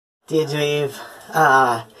Didweave.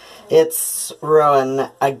 It's Rowan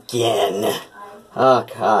again. Oh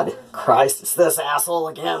god. Christ, it's this asshole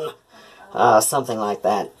again. Something like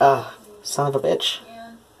that. Son of a bitch.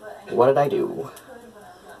 What did I do?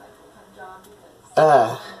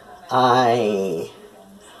 I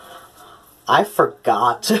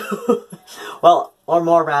forgot. Well, or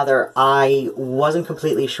more rather, I wasn't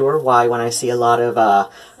completely sure why when I see a lot of,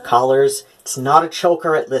 collars, it's not a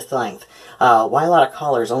choker at this length. Why a lot of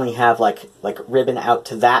collars only have, like ribbon out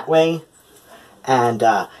to that way, and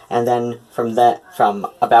then from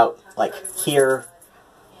about, like, here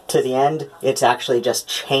to the end, it's actually just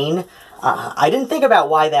chain. I didn't think about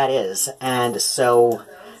why that is, and so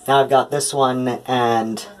now I've got this one,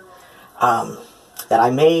 and, that I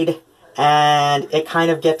made, and it kind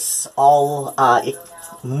of gets all, it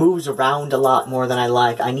moves around a lot more than I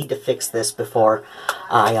like. I need to fix this before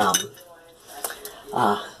I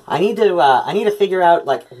need to figure out,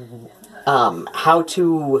 like, how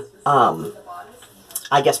to,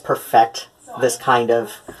 I guess, perfect this kind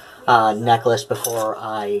of, necklace before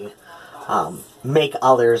I, make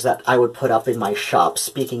others that I would put up in my shop.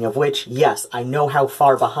 Speaking of which, yes, I know how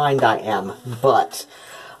far behind I am, but,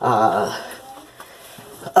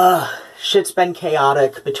 shit's been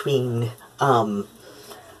chaotic between,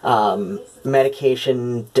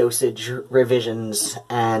 medication dosage revisions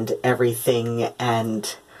and everything,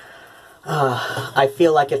 and I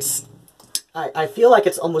feel like it's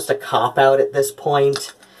almost a cop-out at this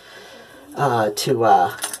point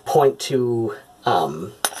to point to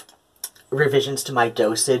revisions to my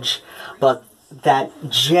dosage, but that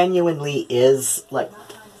genuinely is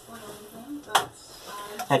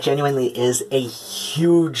a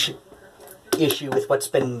huge issue with what's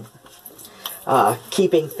been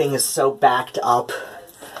keeping things so backed up.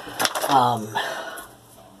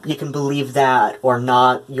 You can believe that or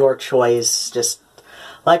not, your choice, just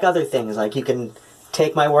like other things, like you can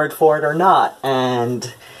take my word for it or not,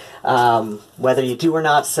 and whether you do or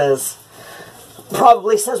not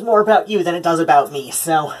probably says more about you than it does about me.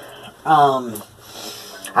 So,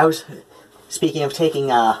 I was, speaking of taking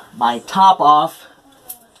my top off,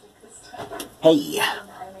 hey,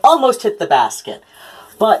 almost hit the basket,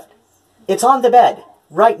 but it's on the bed,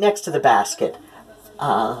 right next to the basket.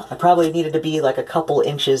 I probably needed to be like a couple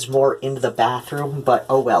inches more into the bathroom, but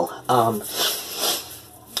oh well.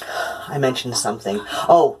 I mentioned something.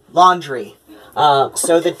 Oh, laundry.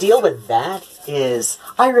 So the deal with that is,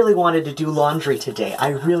 I really wanted to do laundry today. I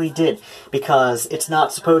really did, because it's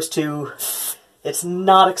not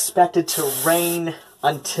expected to rain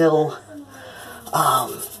until,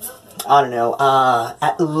 I don't know,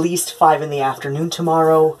 at least 5 in the afternoon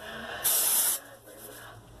tomorrow.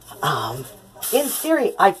 In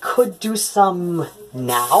theory, I could do some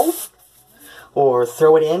now, or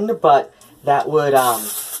throw it in, but that would,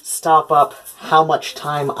 stop up how much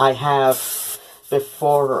time I have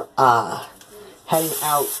before, heading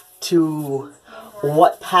out to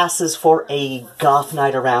what passes for a goth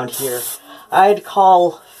night around here. I'd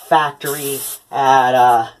call Factory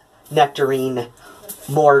at, Nectarine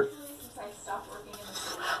more...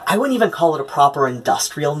 I wouldn't even call it a proper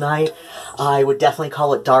industrial night. I would definitely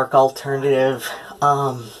call it dark alternative.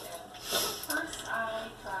 A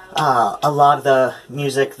lot of the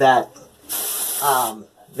music that,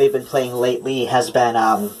 they've been playing lately has been,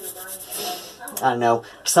 I don't know,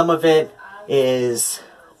 some of it is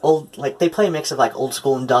old, like, they play a mix of, like, old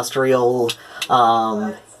school industrial,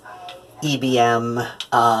 EBM,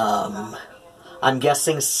 I'm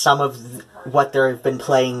guessing some of what they've been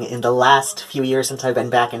playing in the last few years since I've been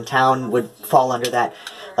back in town would fall under that,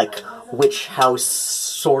 like, witch house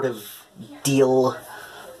sort of deal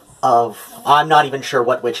of... I'm not even sure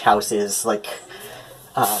what witch house is, like,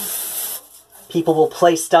 people will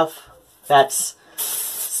play stuff that's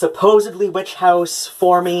supposedly witch house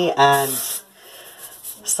for me, and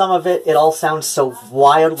some of it all sounds so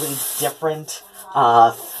wildly different.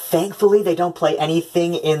 Thankfully, they don't play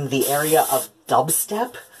anything in the area of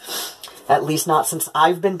dubstep. At least not since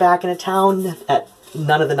I've been back in a town, at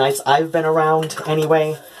none of the nights I've been around,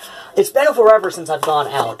 anyway. It's been forever since I've gone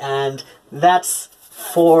out, and that's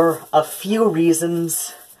for a few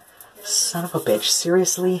reasons. Son of a bitch,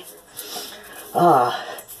 seriously?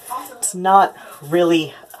 It's not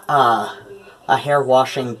really, a hair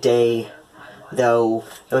washing day, though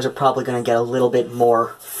those are probably going to get a little bit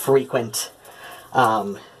more frequent,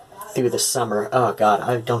 through the summer. Oh god,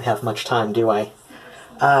 I don't have much time, do I?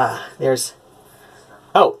 There's...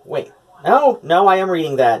 Oh, wait. No, I am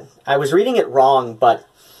reading that. I was reading it wrong, but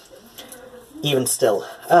even still.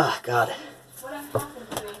 Oh, god.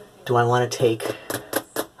 Do I want to take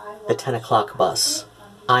the 10 o'clock bus?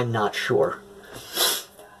 I'm not sure.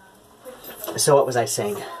 So what was I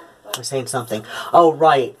saying? I was saying something. Oh,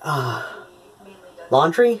 right.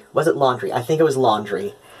 Laundry? Was it laundry? I think it was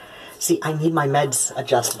laundry. See, I need my meds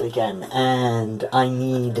adjusted again, and I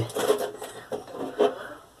need...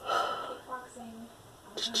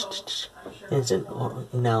 Is it...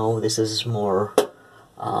 No, this is more...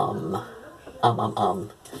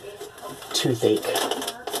 toothache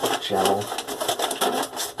gel.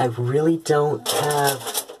 I really don't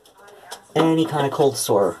have any kind of cold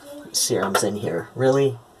sore serums in here.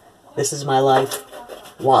 Really? This is my life?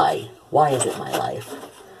 Why? Why is it my life?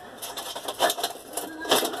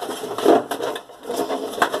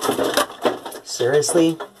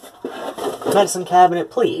 Seriously? Medicine cabinet,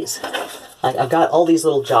 please. I've got all these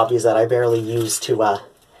little jobbies that I barely use to,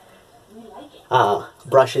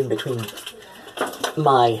 brush in between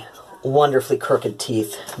my wonderfully crooked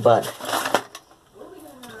teeth, but...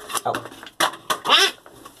 Oh.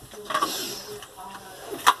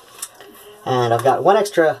 And I've got one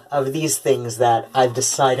extra of these things that I've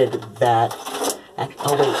decided that...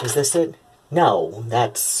 Oh wait, is this it? No,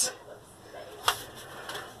 that's...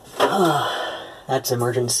 That's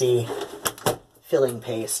emergency filling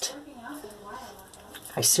paste.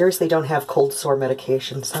 I seriously don't have cold sore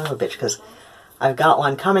medication, son of a bitch, because I've got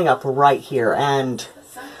one coming up right here, and...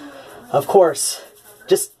 Of course,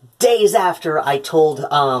 just days after I told,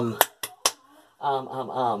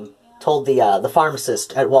 told the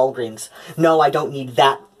pharmacist at Walgreens, no, I don't need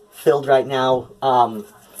that filled right now,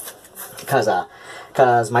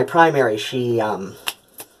 because my primary, she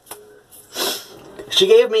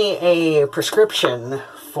gave me a prescription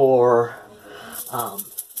for,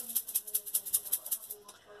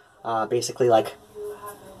 basically, like,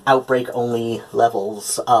 outbreak-only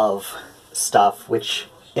levels of stuff, which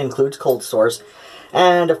includes cold sores,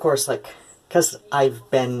 and, of course, like, because I've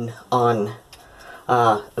been on,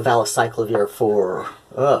 valacyclovir for,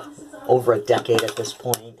 over a decade at this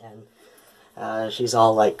point, and, she's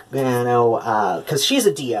all like, you know, because she's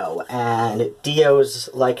a DO, and DOs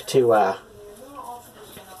like to,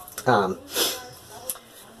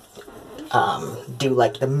 do,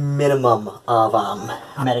 like, the minimum of,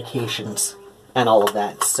 medications and all of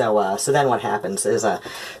that. So, so then what happens is,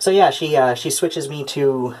 so yeah, she switches me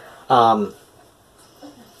to,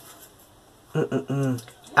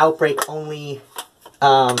 outbreak-only,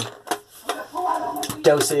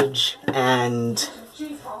 dosage, and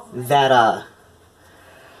that,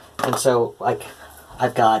 and so, like,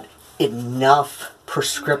 I've got enough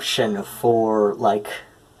prescription for, like,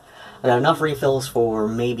 I got enough refills for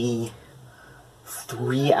maybe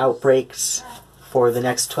 3 outbreaks for the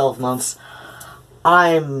next 12 months.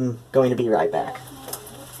 I'm going to be right back.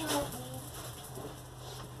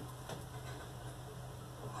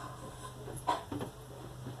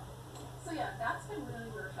 So yeah, that's been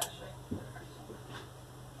really refreshing.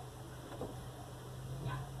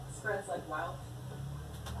 Yeah, spreads like wildfire.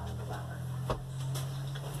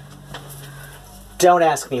 Don't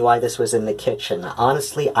ask me why this was in the kitchen.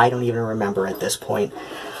 Honestly, I don't even remember at this point.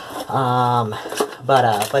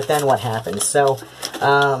 But then what happened? So,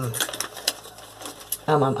 and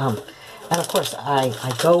of course, I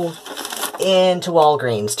go into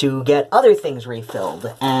Walgreens to get other things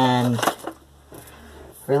refilled, and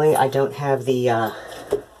really, I don't have the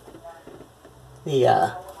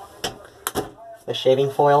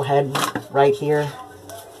shaving foil head right here.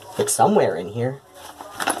 It's somewhere in here.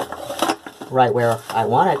 Right where I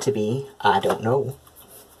want it to be, I don't know.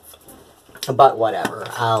 But whatever,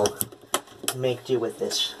 I'll make do with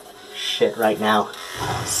this shit right now.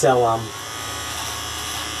 So,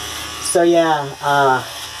 so yeah,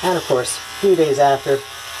 and of course, a few days after,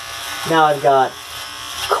 now I've got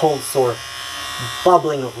cold sore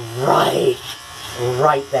bubbling right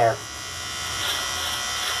there.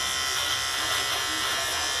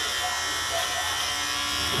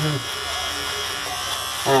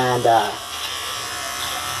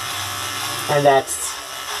 And that's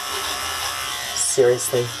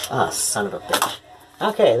seriously, son of a bitch.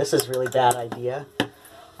 Okay, this is a really bad idea,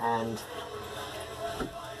 and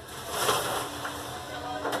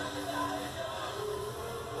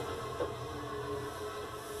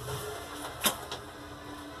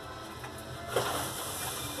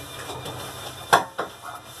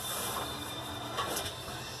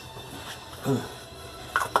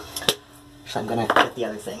so I'm gonna get the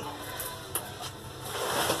other thing.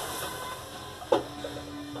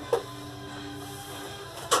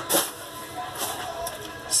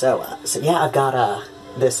 So yeah, I've got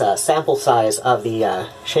this sample size of the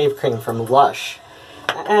shave cream from Lush,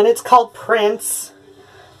 and it's called Prince.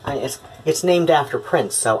 It's named after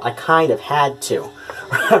Prince, so I kind of had to,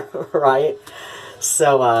 right?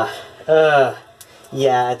 So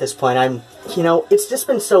yeah, at this point you know, it's just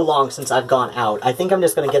been so long since I've gone out. I think I'm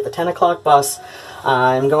just going to get the 10 o'clock bus.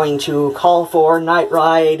 I'm going to call for night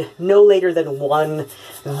ride no later than 1.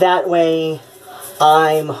 That way,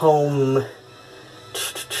 I'm home,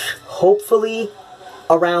 hopefully,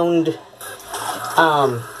 around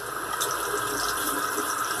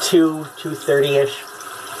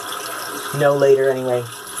 2:30ish. No later, anyway.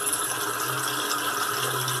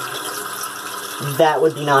 That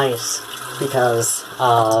would be nice because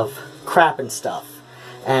of crap and stuff.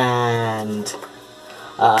 And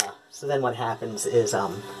so then what happens is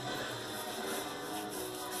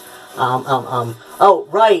oh,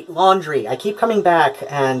 right, laundry. I keep coming back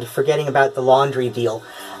and forgetting about the laundry deal.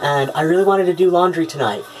 And I really wanted to do laundry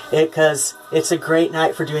tonight because it's a great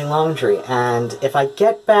night for doing laundry. And if I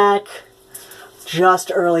get back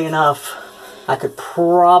just early enough, I could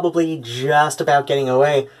probably just about getting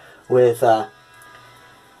away with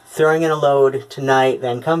throwing in a load tonight,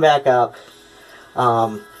 then come back up.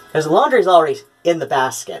 Because the laundry's already in the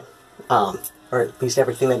basket. Or at least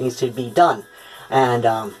everything that needs to be done.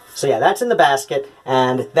 And so yeah, that's in the basket,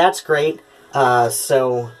 and that's great.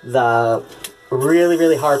 So the really,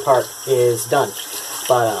 really hard part is done.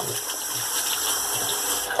 But,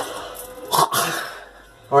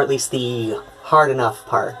 or at least the hard enough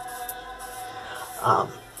part. I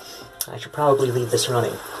should probably leave this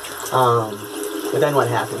running. But then what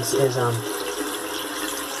happens is,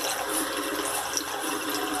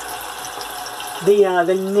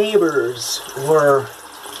 the neighbors were,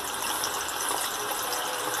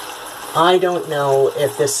 I don't know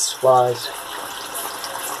if this was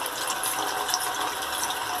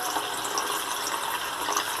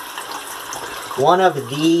one of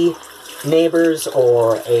the neighbors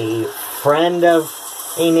or a friend of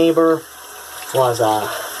a neighbor was, in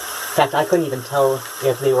fact, I couldn't even tell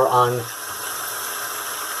if they were on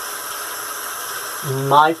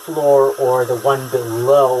my floor or the one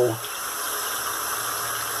below.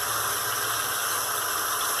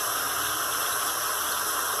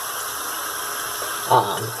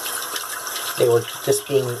 They were just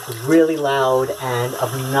being really loud and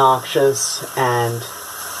obnoxious, and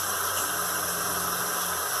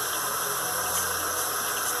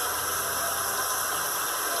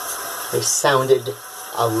they sounded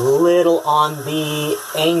a little on the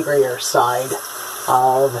angrier side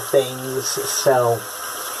of things, so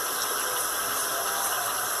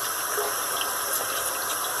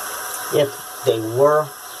if they were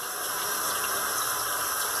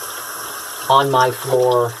on my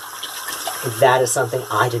floor, that is something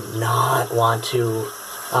I did not want to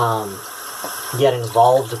get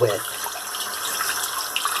involved with.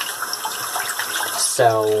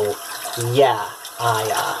 So yeah,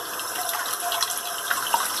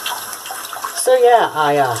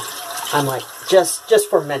 I'm like, just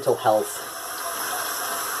for mental health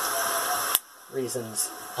reasons,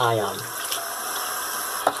 I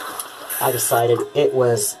decided it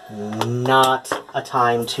was not a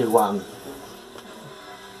time to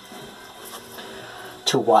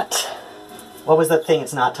what? What was the thing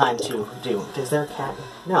it's not time to do? Is there a cat?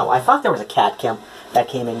 No, I thought there was a cat that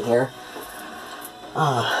came in here.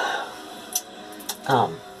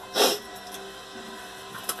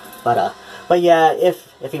 But yeah,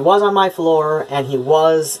 if he was on my floor and he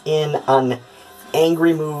was in an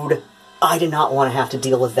angry mood, I did not want to have to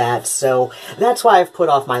deal with that, so that's why I've put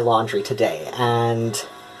off my laundry today. And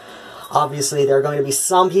obviously there are going to be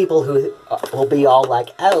some people who will be all like,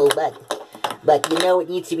 oh, but you know it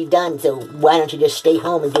needs to be done, so why don't you just stay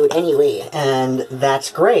home and do it anyway? And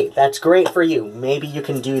that's great. That's great for you. Maybe you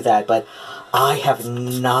can do that, but I have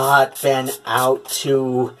not been out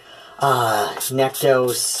to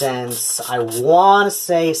Necto since, I want to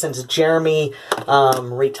say, since Jeremy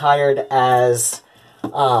retired as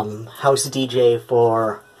house DJ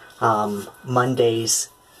for Mondays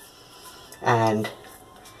and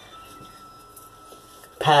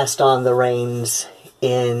passed on the reins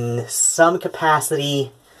in some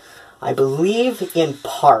capacity, I believe in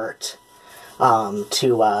part,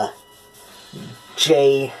 to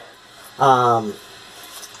Jay, who,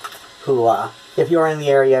 if you're in the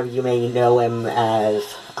area, you may know him as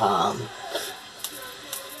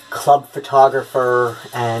club photographer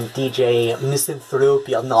and DJ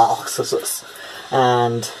Misanthropia.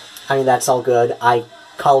 And, I mean, that's all good. I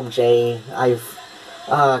call him Jay.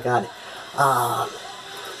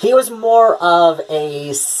 He was more of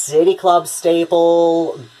a city club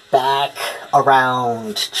staple back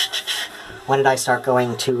around, when did I start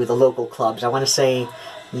going to the local clubs? I want to say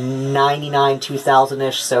 99,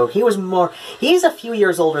 2000-ish, so he was more, he's a few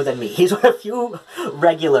years older than me. He's one of a few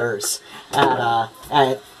regulars at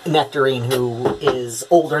Nectarine who is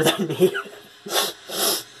older than me.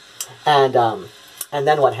 And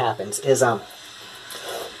then what happens is, so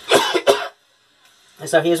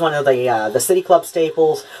he's one of the City Club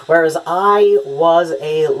staples, whereas I was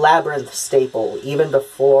a Labyrinth staple, even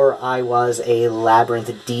before I was a Labyrinth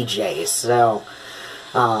DJ, so,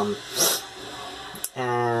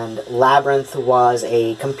 and Labyrinth was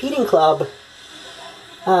a competing club,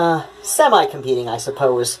 semi-competing, I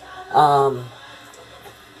suppose,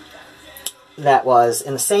 that was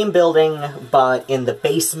in the same building, but in the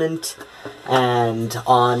basement, and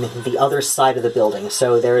on the other side of the building.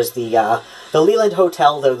 So there's the Leland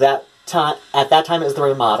Hotel, though at that time it was the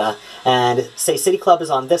Ramada, and say City Club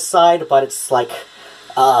is on this side, but it's like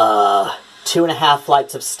 2.5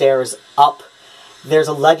 flights of stairs up. There's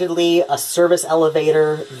allegedly a service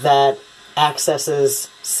elevator that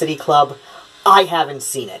accesses City Club. I haven't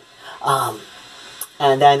seen it.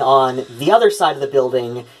 And then on the other side of the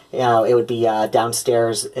building, you know, it would be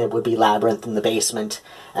downstairs, it would be Labyrinth in the basement,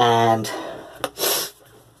 and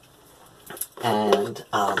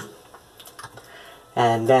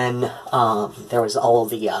then there was all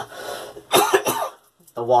the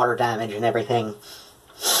the water damage and everything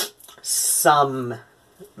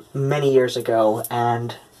many years ago,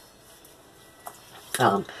 and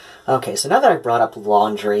okay, so now that I brought up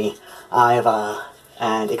laundry, I've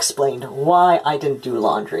and explained why I didn't do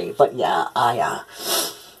laundry, but yeah,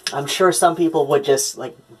 I'm sure some people would just,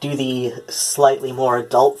 like, do the slightly more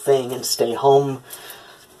adult thing and stay home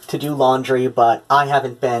to do laundry, but I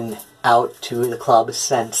haven't been out to the club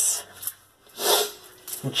since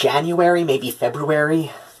January, maybe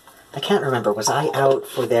February. I can't remember. Was I out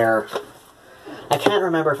for their... I can't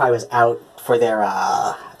remember if I was out for their,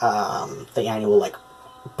 the annual, like,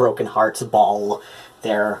 Broken Hearts Ball,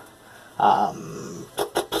 their,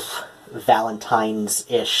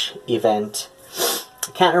 Valentine's-ish event.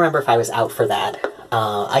 I can't remember if I was out for that.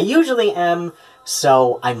 I usually am,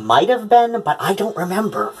 so I might have been, but I don't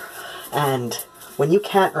remember. And when you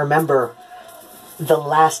can't remember the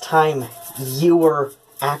last time you were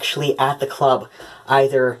actually at the club,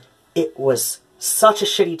 either it was such a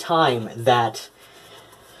shitty time that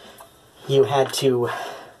you had to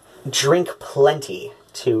drink plenty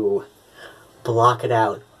to block it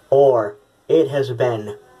out, or it has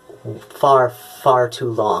been far, far too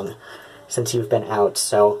long since you've been out.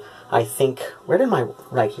 So I think, where did my,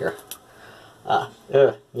 right here,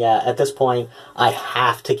 yeah, at this point, I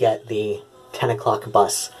have to get the 10 o'clock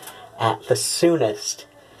bus at the soonest,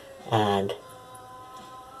 and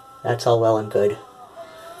that's all well and good.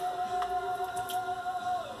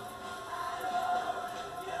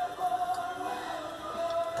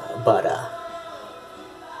 But,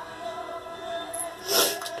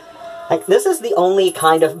 like, this is the only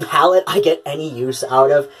kind of palette I get any use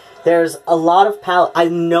out of. There's a lot of palette. I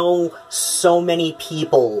know so many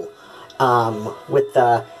people, with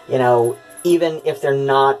the, you know, even if they're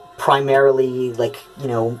not primarily, like, you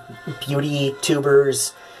know, beauty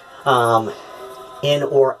tubers, in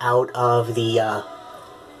or out of the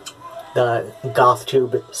goth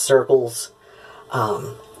tube circles,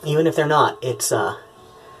 even if they're not, it's,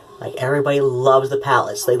 like, everybody loves the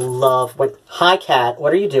palettes. They love when... Hi, cat.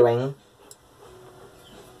 What are you doing?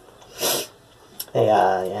 They,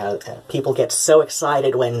 yeah, people get so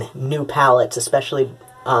excited when new palettes, especially,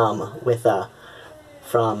 with,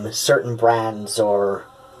 from certain brands or,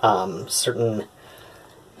 certain,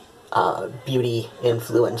 beauty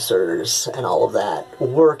influencers and all of that,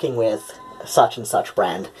 working with such and such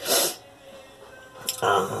brand.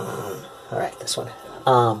 Alright, this one.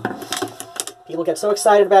 People get so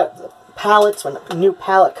excited about palettes when a new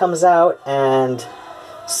palette comes out, and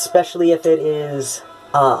especially if it is,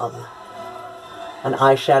 an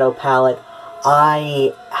eyeshadow palette.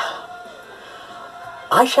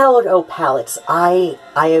 Eyeshadow palettes, I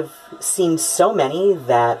have seen so many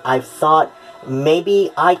that I've thought maybe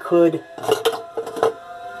I could...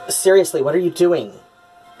 Seriously, what are you doing?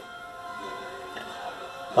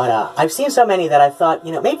 But, I've seen so many that I thought,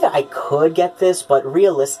 you know, maybe I could get this, but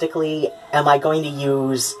realistically, am I going to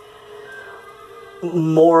use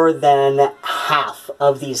more than half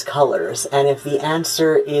of these colors? And if the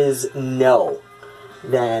answer is no,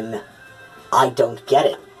 then I don't get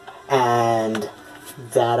it. And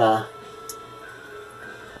that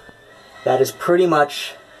is pretty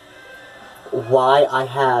much why I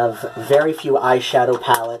have very few eyeshadow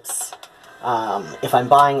palettes. If I'm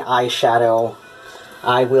buying eyeshadow,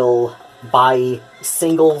 I will buy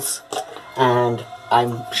singles, and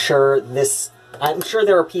I'm sure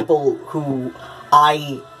there are people who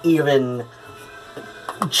I even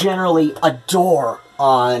generally adore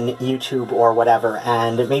on YouTube or whatever,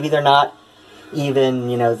 and maybe they're not even,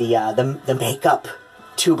 you know, the makeup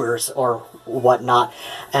tubers or whatnot.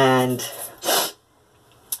 And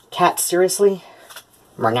Cat, seriously?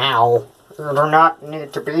 Now, you do not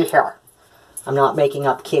need to be here. I'm not making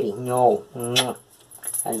up, kitty. No.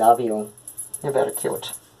 I love you. You're very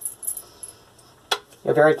cute.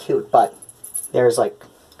 You're very cute, but there's like...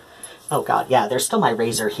 Oh god, yeah, there's still my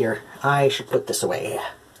razor here. I should put this away.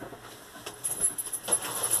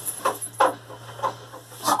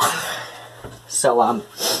 So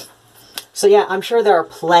yeah, I'm sure there are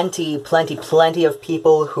plenty of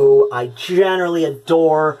people who I generally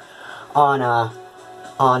adore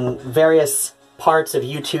on various parts of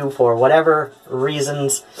YouTube for whatever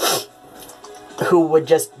reasons, who would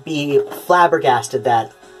just be flabbergasted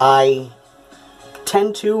that I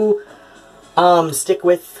tend to stick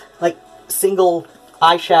with like single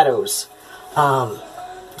eyeshadows.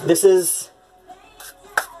 This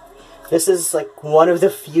is like one of the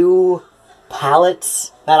few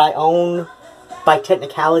palettes that I own. By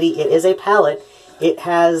technicality, it is a palette. It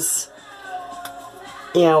has,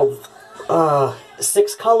 you know,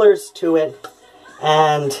 6 colors to it,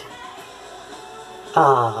 and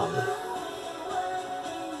I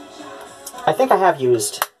think I have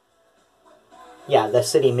used, yeah, the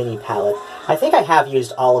City Mini palette. I think I have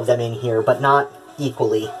used all of them in here, but not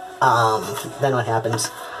equally. Then what happens?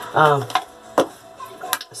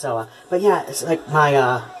 But yeah, it's like my,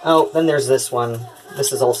 oh, then there's this one.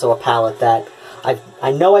 This is also a palette that I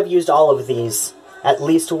know I've used all of these at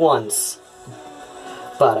least once,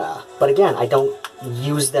 but again, I don't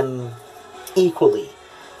use them equally.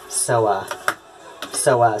 So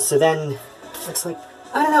then it's like,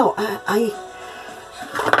 I don't know,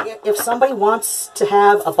 if somebody wants to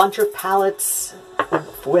have a bunch of palettes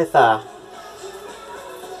with,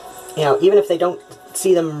 you know, even if they don't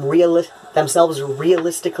see them themselves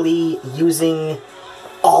realistically using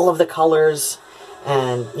all of the colors,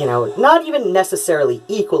 and, you know, not even necessarily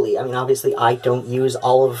equally. I mean, obviously, I don't use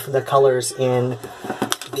all of the colors in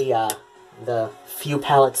the few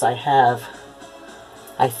palettes I have.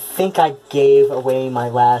 I think I gave away my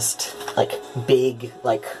last, like, big,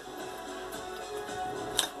 like,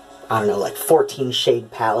 I don't know, like 14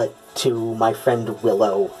 shade palette to my friend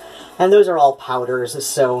Willow. And those are all powders,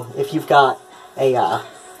 so if you've got a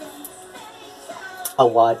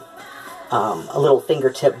little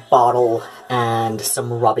fingertip bottle and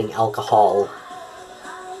some rubbing alcohol,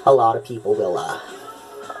 a lot of people will,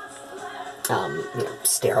 you know,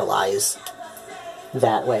 sterilize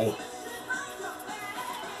that way.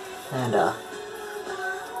 And,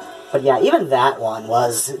 but yeah, even that one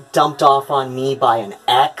was dumped off on me by an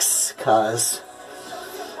ex, cause,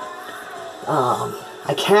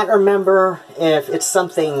 I can't remember if it's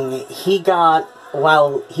something he got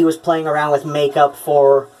while he was playing around with makeup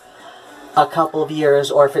for a couple of years,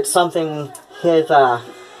 or if it's something his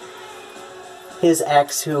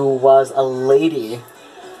ex, who was a lady,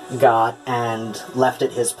 got and left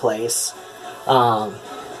at his place.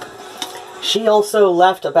 She also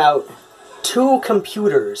left about 2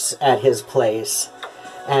 computers at his place,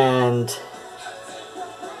 and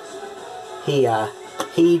he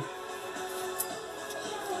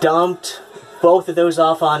dumped both of those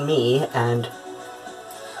off on me, and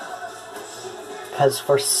because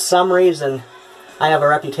for some reason I have a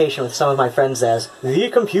reputation with some of my friends as the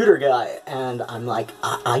computer guy, and I'm like,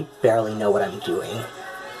 I barely know what I'm doing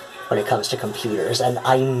when it comes to computers, and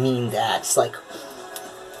I mean that. It's like,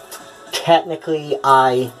 technically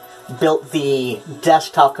I built the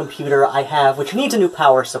desktop computer I have, which needs a new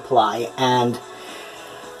power supply, and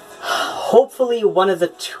hopefully one of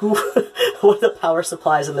the power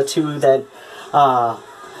supplies in the 2 that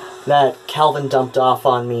that Calvin dumped off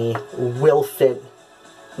on me will fit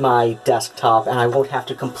my desktop, and I won't have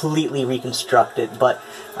to completely reconstruct it. But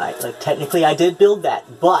technically I did build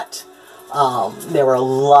that, but there were a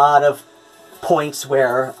lot of points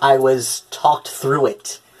where I was talked through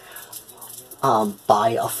it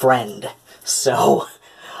by a friend. So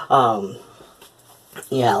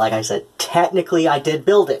yeah, like I said, technically I did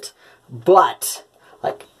build it, but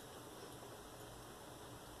like,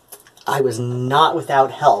 I was not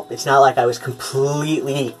without help. It's not like I was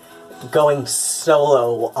completely going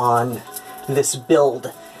solo on this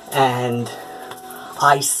build, and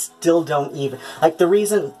I still don't even, like, the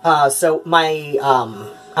reason, so my,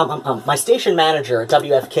 my station manager at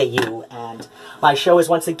WFKU, and my show is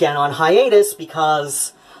once again on hiatus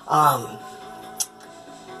because,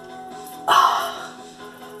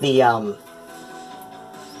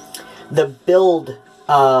 the build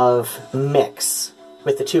of Mix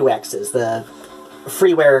with the 2 X's, the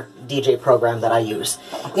freeware DJ program that I use,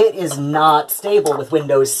 it is not stable with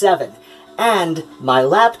Windows 7, and my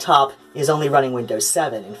laptop is only running Windows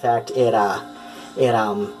 7. In fact,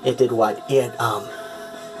 it did what?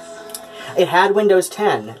 It had Windows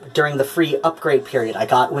 10 during the free upgrade period. I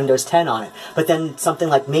got Windows 10 on it. But then something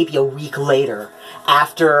like maybe a week later,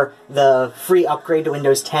 after the free upgrade to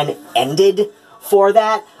Windows 10 ended for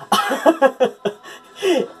that,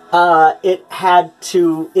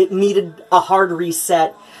 it needed a hard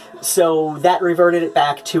reset, so that reverted it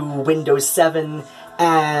back to Windows 7,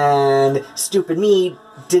 and stupid me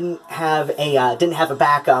didn't have a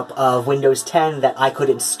backup of Windows 10 that I could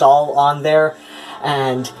install on there,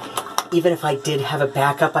 and even if I did have a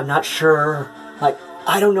backup, I'm not sure, like,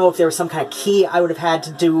 I don't know if there was some kind of key I would have had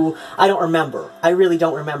to do. I don't remember. I really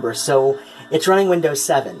don't remember. So it's running Windows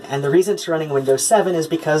 7. And the reason it's running Windows 7 is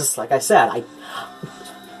because, like I said,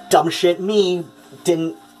 dumb shit me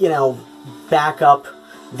didn't, back up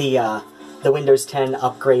the Windows 10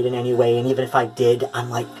 upgrade in any way. And even if I did, I'm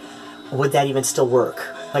like, would that even still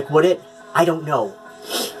work? Like, would it? I don't know.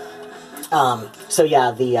 So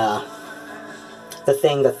yeah, the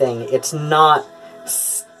thing, it's not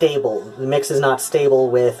stable. The mix is not stable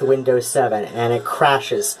with Windows 7, and it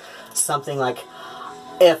crashes. Something like,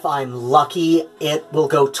 if I'm lucky, it will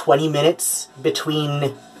go 20 minutes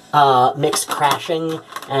between mix crashing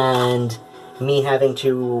and me having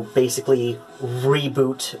to basically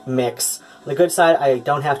reboot mix. On the good side, I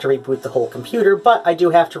don't have to reboot the whole computer, but I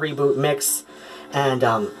do have to reboot mix, and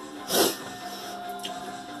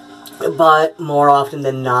but more often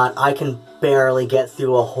than not, I can barely get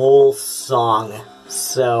through a whole song,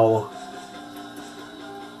 so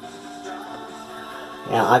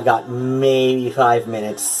yeah, I've got maybe 5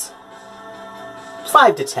 minutes,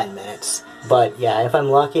 5 to 10 minutes, but yeah, if I'm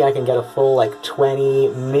lucky, I can get a full, like, 20,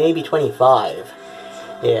 maybe 25,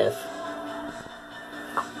 if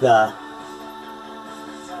the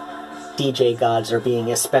DJ gods are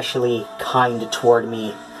being especially kind toward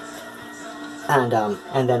me, and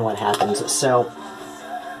then what happens, so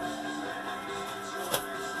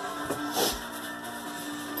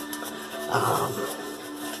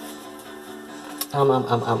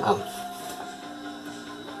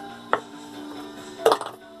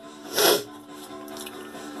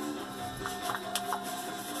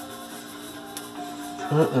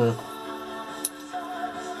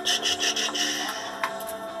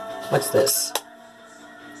What's this?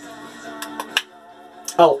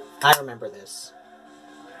 Oh, I remember this.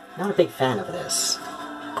 Not a big fan of this.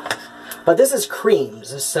 But this is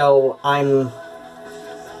creams, so I'm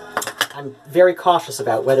very cautious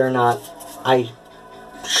about whether or not I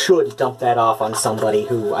should dump that off on somebody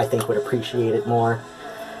who I think would appreciate it more,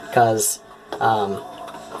 because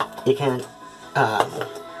you can't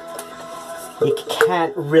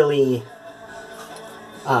really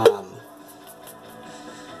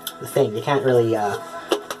you can't really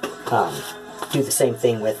do the same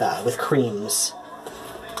thing with creams.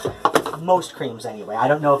 Most creams, anyway. I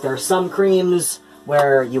don't know if there are some creams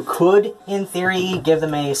where you could, in theory, give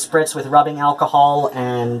them a spritz with rubbing alcohol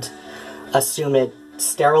and assume it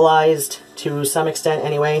sterilized to some extent,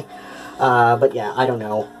 anyway. But yeah, I don't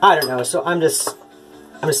know. So I'm just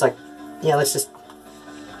like, yeah, let's just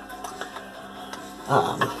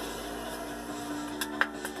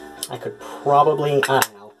I could probably, I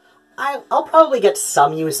don't know. I'll probably get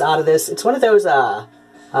some use out of this. It's one of those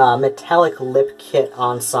metallic lip kit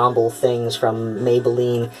ensemble things from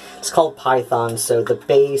Maybelline. It's called Python, so the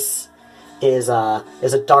base is a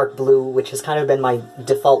dark blue, which has kind of been my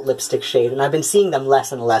default lipstick shade, and I've been seeing them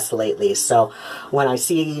less and less lately. So when I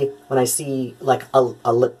see like a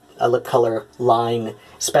lip color line,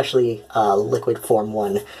 especially liquid form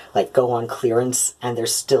one, like go on clearance, and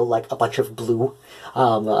there's still like a bunch of blue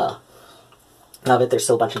of it. There's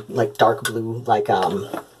still a bunch of like dark blue, like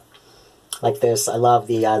this. I love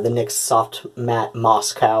the NYX Soft Matte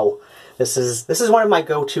Moscow. This is one of my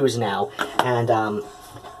go-tos now, and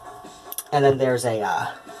then there's a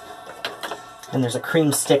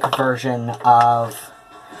cream stick version of.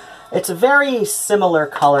 It's a very similar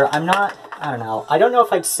color. I don't know. I don't know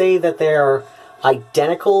if I'd say that they're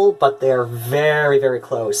identical, but they're very, very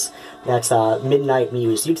close. That's Midnight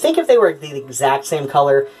Muse. You'd think if they were the exact same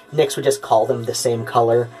color, NYX would just call them the same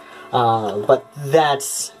color. But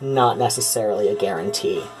that's not necessarily a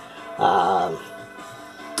guarantee.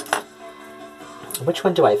 Which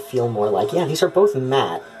one do I feel more like? Yeah, these are both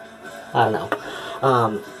matte. I don't know.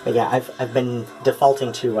 But yeah, I've been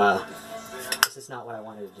defaulting to, this is not what I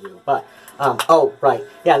wanted to do. But, oh, right.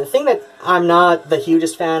 Yeah, the thing that I'm not the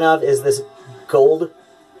hugest fan of is this gold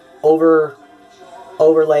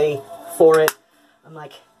overlay for it. I'm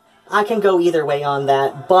like, I can go either way on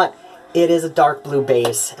that, but it is a dark blue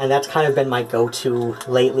base, and that's kind of been my go-to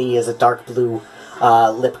lately, is a dark blue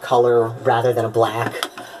lip color rather than a black.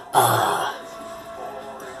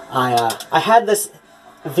 I had this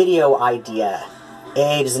video idea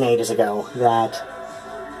ages and ages ago that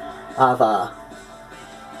of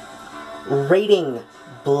rating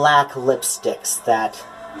black lipsticks that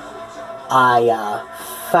I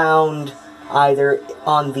found either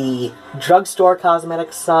on the drugstore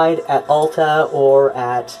cosmetics side at Ulta or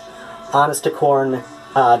at Honest to Corn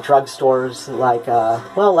drugstores like,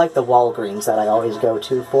 well, like the Walgreens that I always go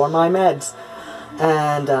to for my meds.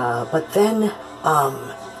 And, but then,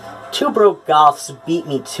 Two Broke Goths beat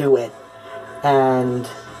me to it, and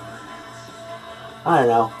I don't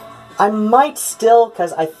know. I might still,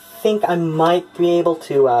 because I think I might be able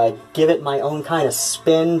to give it my own kind of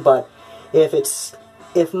spin, but if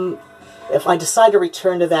I decide to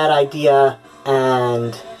return to that idea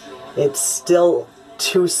and it's still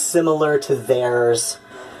too similar to theirs,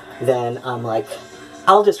 then I'm like,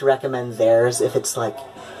 I'll just recommend theirs if it's like,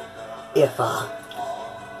 if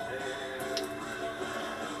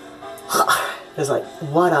it's like,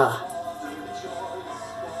 what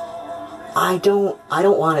I don't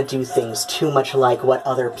want to do things too much like what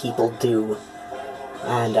other people do,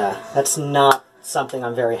 and that's not something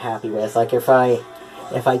I'm very happy with. Like, if I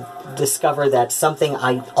discover that something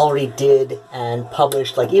I already did and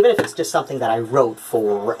published, like, even if it's just something that I wrote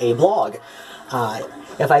for a blog,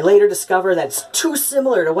 if I later discover that's too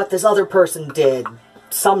similar to what this other person did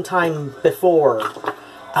sometime before,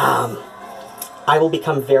 I will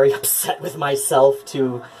become very upset with myself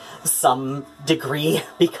to some degree,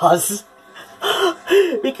 because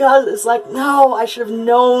it's like, no, I should have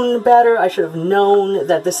known better. I should have known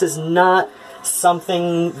that this is not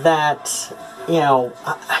something that, you know,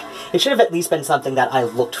 it should have at least been something that I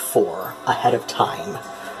looked for ahead of time,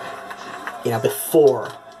 you know,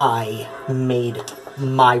 before I made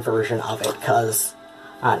my version of it, because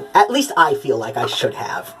at least I feel like I should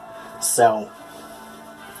have. So,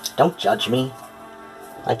 don't judge me.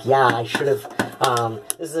 Like, yeah, I should have,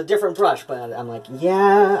 this is a different brush, but I'm like,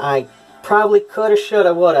 yeah, I probably coulda,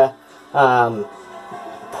 shoulda, woulda,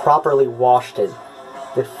 properly washed it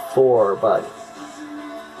before, but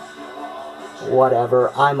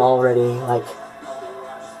whatever. I'm already, like,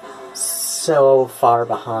 so far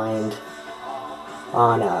behind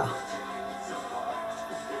on,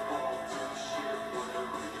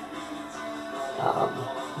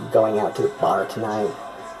 going out to the bar tonight.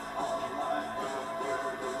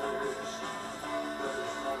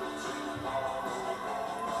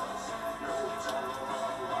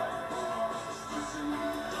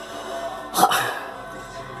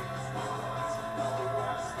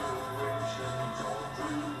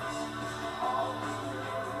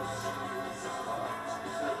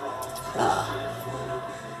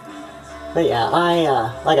 But yeah,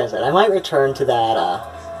 like I said, I might return to that,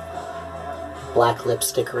 black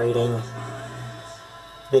lipstick rating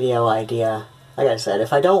video idea. Like I said,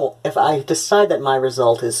 if I decide that my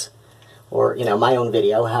result is, or, you know, my own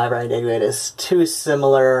video, however I do it, is too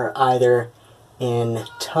similar either in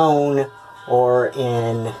tone or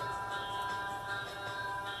in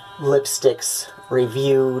lipsticks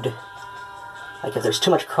reviewed, like if there's too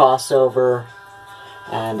much crossover,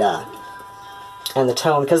 and the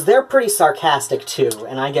tone, because they're pretty sarcastic too,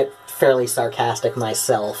 and I get fairly sarcastic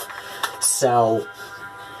myself, so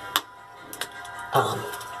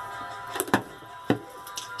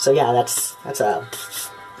yeah, that's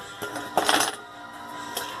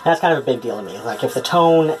kind of a big deal to me. Like, if the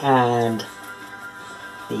tone and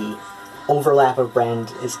the overlap of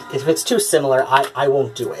brand is, if it's too similar, I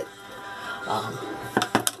won't do it. I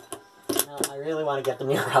really want to get the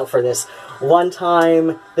mirror out for this. One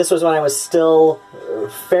time, this was when I was still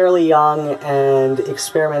fairly young and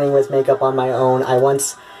experimenting with makeup on my own. I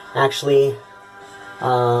once actually,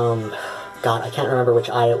 God, I can't remember which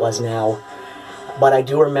eye it was now, but I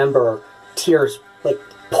do remember tears, like,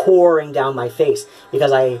 pouring down my face,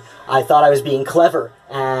 because I thought I was being clever,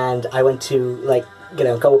 and I went to, like, you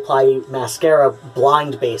know, go apply mascara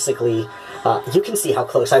blind, basically. You can see how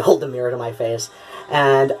close I hold the mirror to my face,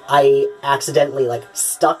 and I accidentally, like,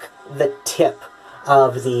 stuck the tip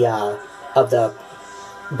of the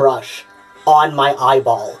brush on my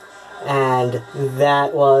eyeball, and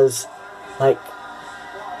that was, like,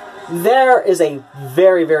 there is a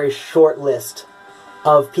very, very short list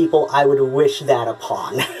of people I would wish that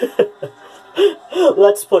upon.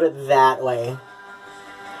 Let's put it that way.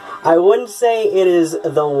 I wouldn't say it is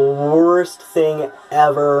the worst thing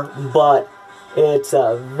ever, but it's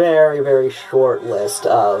a very, very short list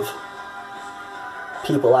of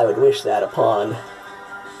people I would wish that upon.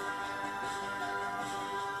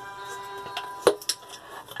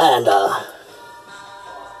 And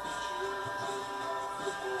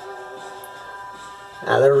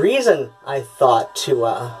The reason I thought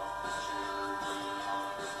to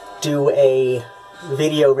do a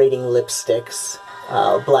video rating lipsticks,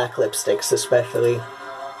 black lipsticks especially,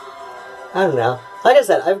 I don't know. Like I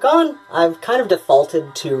said, I've kind of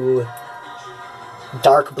defaulted to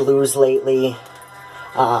dark blues lately.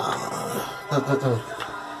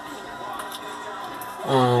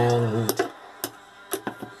 And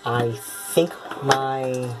I think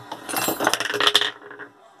my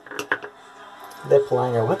lip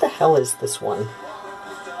liner, what the hell is this one?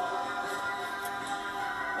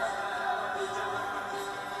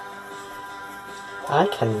 I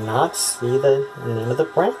cannot see the name of the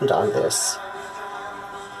brand on this.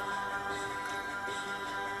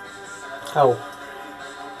 Oh.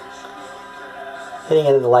 Hitting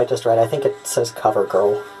it in the light just right. I think it says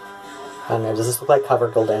CoverGirl. I don't know, does this look like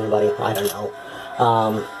CoverGirl to anybody? I don't know.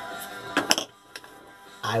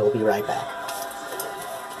 I will be right back.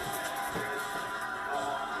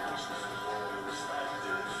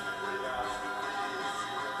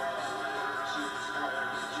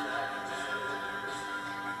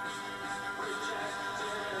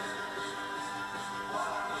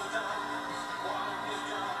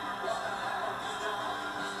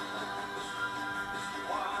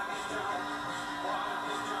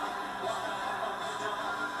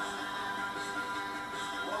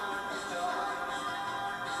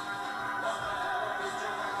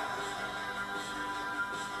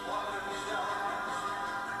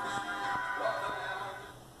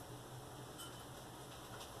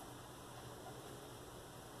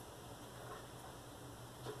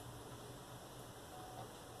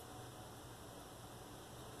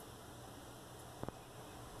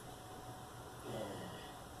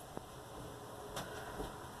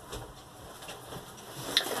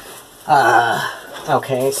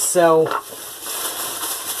 Okay, so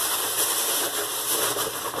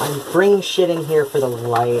I'm bringing shit in here for the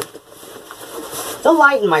light. The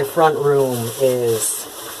light in my front room is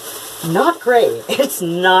not great. It's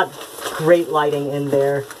not great lighting in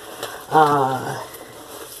there.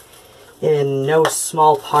 In no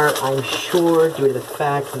small part, I'm sure, due to the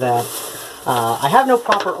fact that I have no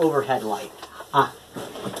proper overhead light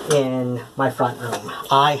in my front room.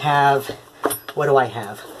 I have... what do I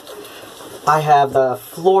have? I have the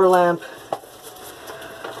floor lamp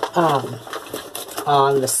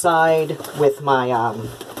on the side with my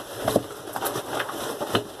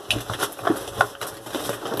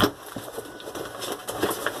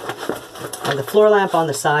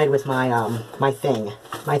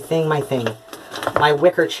my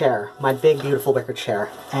wicker chair, my big beautiful wicker chair,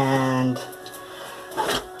 and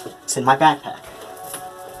it's in my backpack.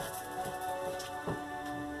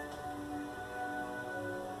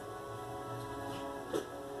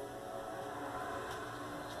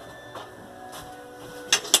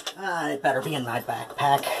 It better be in my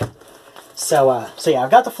backpack. So yeah,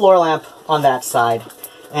 I've got the floor lamp on that side,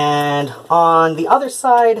 and on the other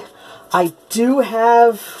side, I do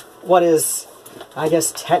have what is, I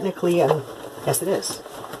guess technically, yes it is.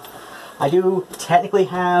 I do technically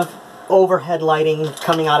have overhead lighting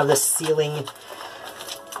coming out of the ceiling,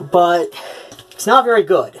 but it's not very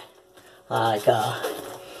good. Like,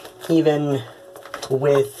 even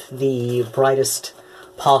with the brightest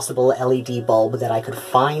possible LED bulb that I could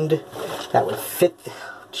find that would fit.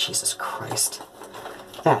 Jesus Christ.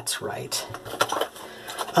 That's right.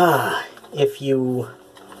 If you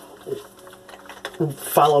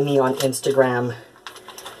follow me on Instagram,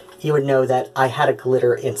 you would know that I had a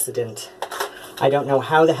glitter incident. I don't know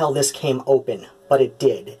how the hell this came open, but it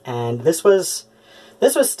did. And this was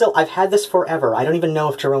still, I've had this forever. I don't even know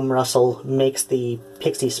if Jerome Russell makes the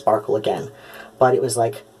Pixie Sparkle again. But it was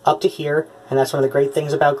like up to here, and that's one of the great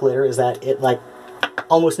things about glitter, is that it like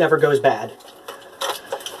almost never goes bad.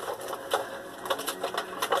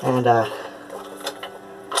 And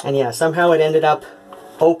yeah, somehow it ended up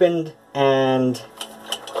opened and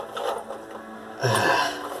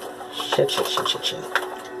shit.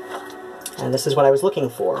 And this is what I was looking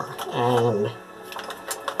for. And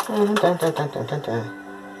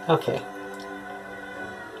okay.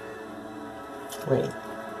 Wait.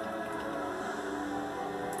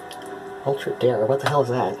 Ultra Dare, what the hell is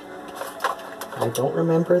that? I don't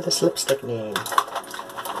remember this lipstick name.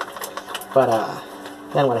 But,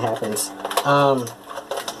 then what happens?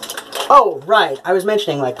 Oh, right, I was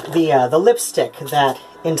mentioning, like, the lipstick that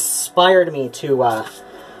inspired me to,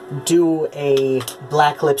 do a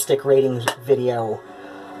black lipstick rating video.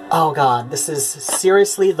 Oh god, this is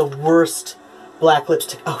seriously the worst black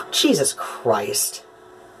lipstick. Oh, Jesus Christ.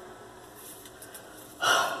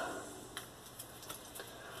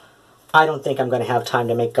 I don't think I'm going to have time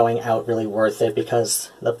to make going out really worth it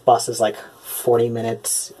because the bus is like 40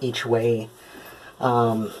 minutes each way.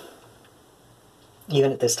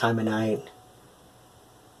 Even at this time of night.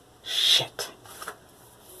 Shit.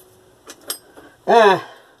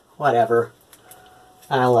 Whatever.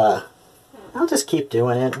 I'll just keep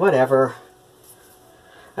doing it. Whatever.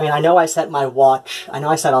 I mean, I know I set my watch. I know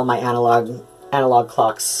I set all my analog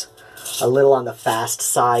clocks a little on the fast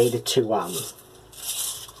side to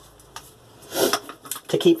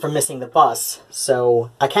keep from missing the bus.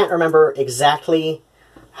 So I can't remember exactly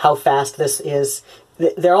how fast this is.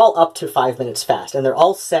 They're all up to 5 minutes fast, and they're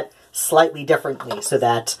all set slightly differently so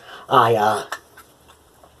that I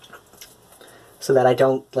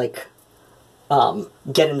don't like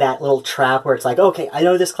get in that little trap where it's like, okay, I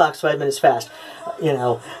know this clock's 5 minutes fast,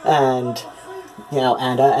 and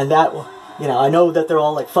that, I know that they're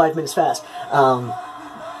all like 5 minutes fast,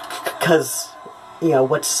 because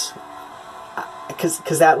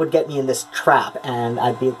that would get me in this trap, and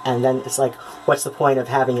then it's like, what's the point of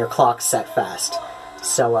having your clock set fast?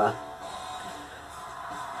 So,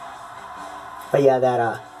 but yeah,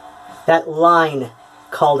 that line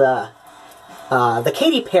called, the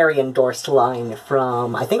Katy Perry endorsed line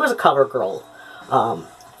from, I think it was a CoverGirl,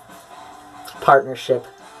 partnership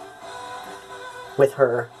with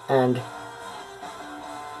her, and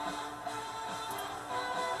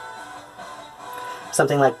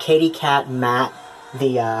something like Katy Cat Matt,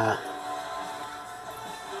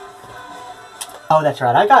 oh, that's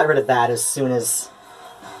right, I got rid of that as soon as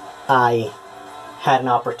I had an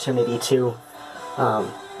opportunity to.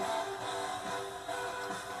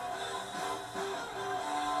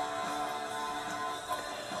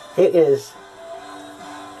 It is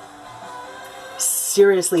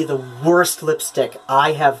seriously the worst lipstick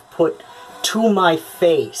I have put to my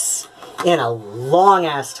face in a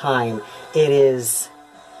long-ass time. It's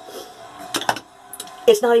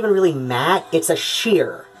not even really matte, it's a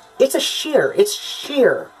sheer. It's sheer.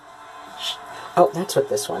 Oh, that's what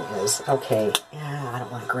this one is. Okay, yeah, I don't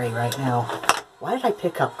want gray right now. Why did I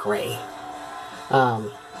pick up gray?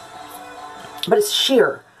 But it's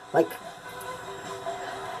sheer. Like,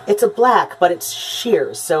 it's a black, but it's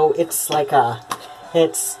sheer, so it's like no,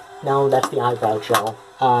 that's the eyebrow gel.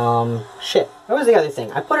 Shit. What was the other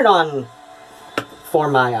thing? I put it on for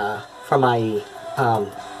my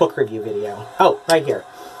book review video. Oh, right here.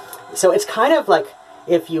 So it's kind of like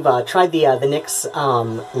if you've tried the NYX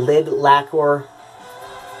lid lacquer.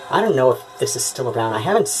 I don't know if this is still around. I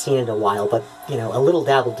haven't seen it in a while, but a little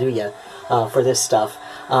dab will do ya for this stuff.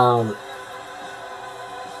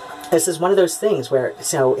 This is one of those things where,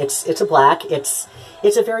 so it's a black, it's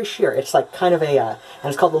a very sheer, it's like kind of a, and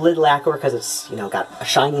it's called the lid lacquer because it's, got a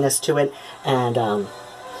shininess to it, and,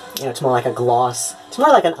 it's more like a gloss, it's more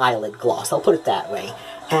like an eyelid gloss, I'll put it that way,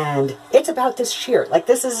 and it's about this sheer, like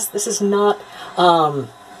this is not, I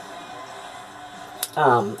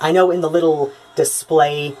know in the little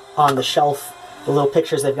display on the shelf, the little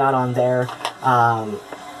pictures they've got on there,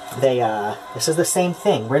 this is the same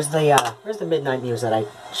thing. Where's the Midnight Muse that I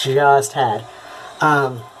just had?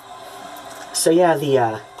 So yeah,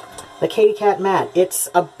 the Katy Cat Matte, it's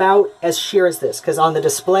about as sheer as this, because on the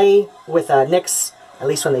display with NYX, at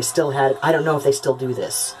least when they still had it, I don't know if they still do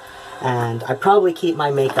this, and I probably keep my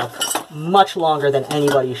makeup much longer than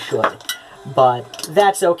anybody should, but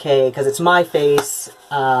that's okay, because it's my face,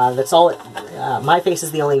 that's all, my face is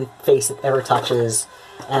the only face it ever touches,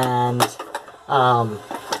 and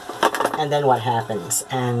then what happens?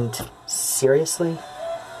 And seriously?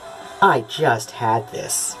 I just had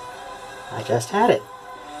this. I just had it.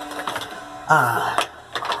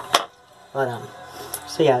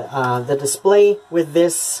 So yeah, the display with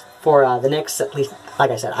this for the NYX, at least,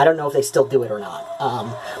 like I said, I don't know if they still do it or not.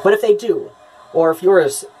 But if they do, or if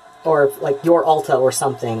yours, or if, like your Ulta or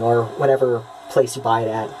something, or whatever place you buy it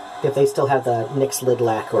at, if they still have the NYX lid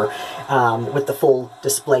lacquer with the full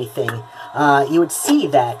display thing, you would see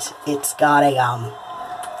that it's got a,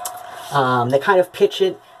 they kind of pitch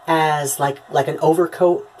it as like an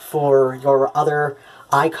overcoat for your other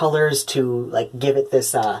eye colors to like give it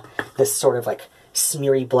this this sort of like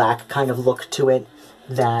smeary black kind of look to it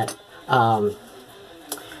that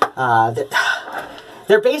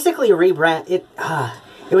they're basically it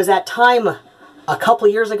was that time a couple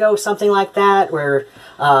years ago, something like that, where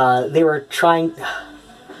they were trying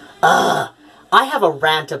I have a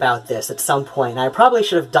rant about this at some point, and I probably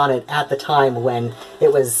should have done it at the time when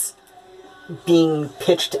it was being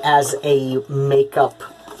pitched as a makeup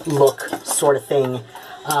look sort of thing.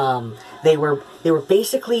 They were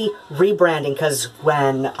basically rebranding, because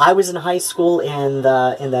when I was in high school in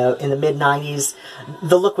the mid-90s,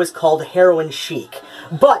 the look was called heroin chic.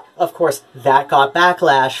 But, of course, that got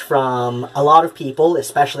backlash from a lot of people,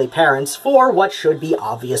 especially parents, for what should be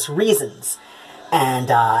obvious reasons. And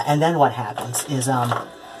then what happens is,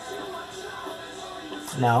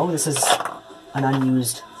 no, this is an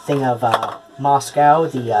unused thing of, Moscow,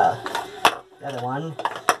 the other one.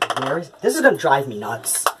 This is gonna drive me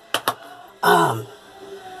nuts. And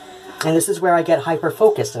this is where I get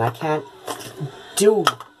hyper-focused, and I can't do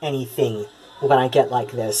anything when I get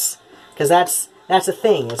like this. Because that's the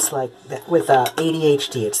thing, it's like, with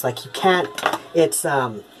ADHD, it's like you can't, it's,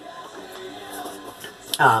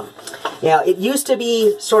 it used to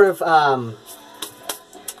be sort of,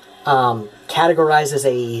 categorized as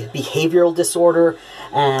a behavioral disorder,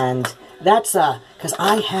 and that's, because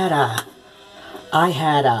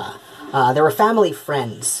there were family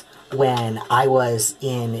friends when I was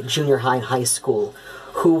in junior high and high school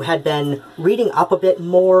who had been reading up a bit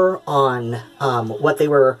more on, what they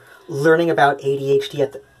were learning about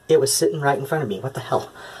ADHD it was sitting right in front of me. What the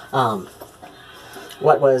hell?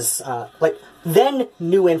 What was, like, then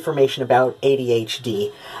new information about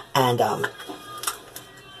ADHD, and,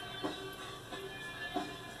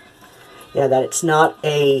 yeah, that it's not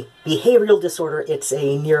a behavioral disorder, it's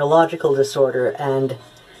a neurological disorder, and,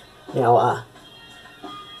 you know,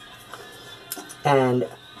 and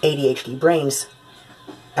ADHD brains,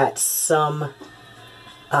 at some,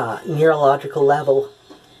 neurological level,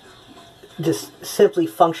 just simply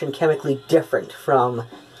function chemically different from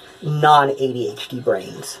non-ADHD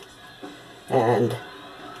brains. And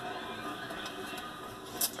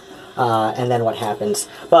then what happens?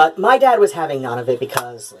 But my dad was having none of it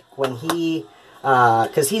because, like, when he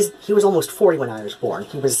was almost 40 when I was born.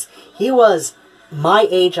 He was my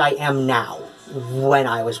age I am now when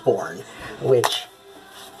I was born, which,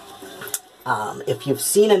 if you've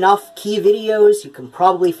seen enough Key videos, you can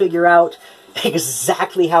probably figure out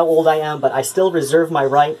exactly how old I am, but I still reserve my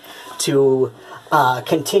right to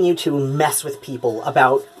continue to mess with people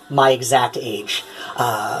about my exact age.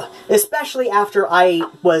 Especially after I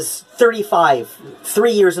was 35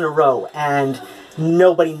 3 years in a row and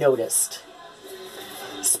nobody noticed.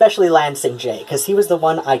 Especially Lansing J, because he was the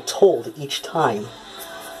one I told each time.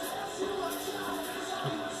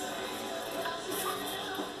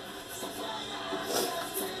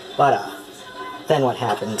 But, then what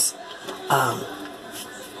happens?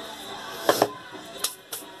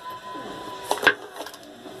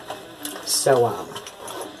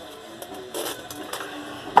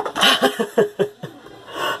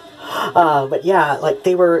 But yeah, like,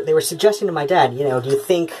 they were suggesting to my dad, you know, do you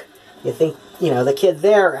think, you know, the kid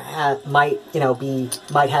there might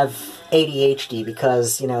have ADHD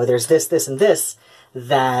because, you know, there's this, and this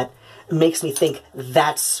that makes me think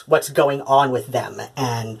that's what's going on with them,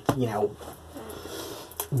 and, you know,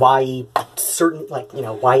 why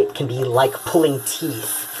why it can be like pulling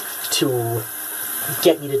teeth to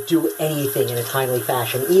get me to do anything in a timely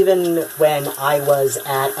fashion, even when I was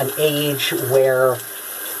at an age where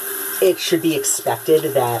it should be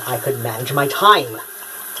expected that I could manage my time,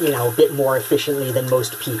 you know, a bit more efficiently than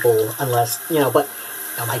most people, unless, you know, but,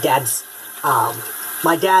 you know, my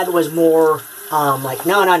dad was more, like,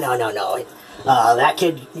 no, that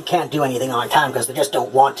kid can't do anything on time because they just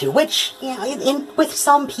don't want to, which, you know, with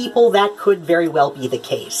some people that could very well be the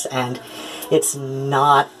case, and it's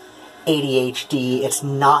not ADHD, it's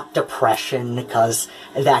not depression, because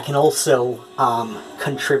that can also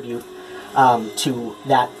contribute to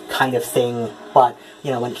that kind of thing. But,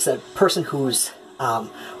 you know, when it's a person who's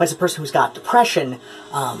got depression,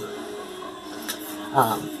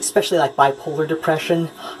 especially like bipolar depression,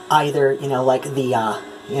 either, you know, like the,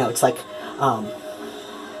 you know, it's like,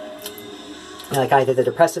 like either the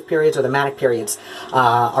depressive periods or the manic periods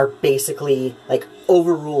are basically like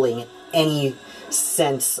overruling any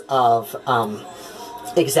sense of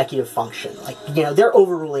executive function. Like, you know, they're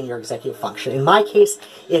overruling your executive function. In my case,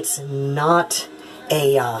 it's not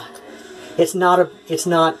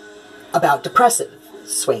about depressive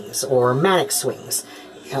swings or manic swings,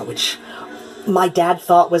 you know, which my dad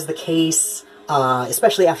thought was the case,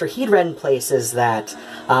 especially after he'd read in places that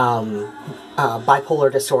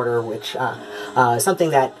bipolar disorder, which something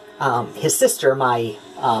that his sister, my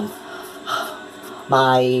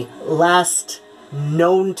last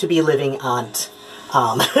known to be living aunt,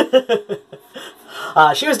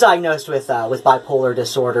 she was diagnosed with bipolar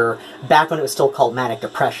disorder back when it was still called manic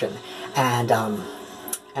depression, and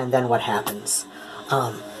then what happens?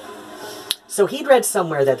 So he'd read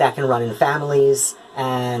somewhere that can run in families,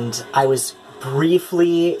 and I was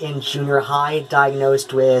briefly in junior high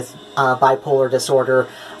diagnosed with bipolar disorder,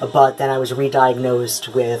 but then I was re-diagnosed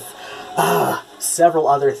with several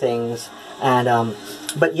other things, and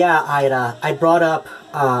but yeah, I brought up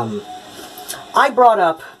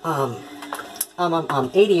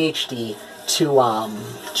ADHD to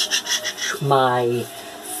my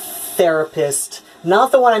therapist,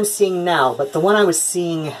 not the one I'm seeing now, but the one I was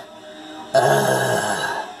seeing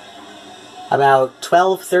about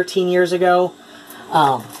 12, 13 years ago.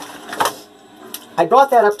 I brought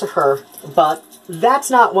that up to her, but that's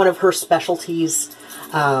not one of her specialties.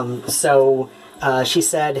 So she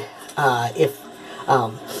said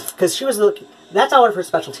because she was looking, that's not one of her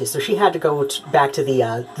specialties, so she had to go back to the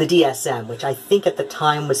DSM, which I think at the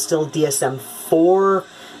time was still DSM-4,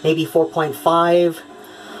 maybe 4.5.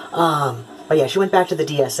 But yeah, she went back to the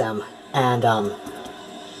DSM, and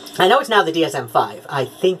I know it's now the DSM-5. I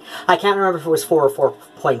can't remember if it was 4 or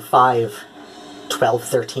 4.5 12,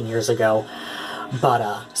 13 years ago.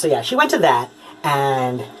 But, so yeah, she went to that,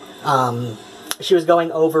 and she was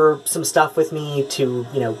going over some stuff with me to,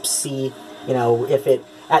 see, if it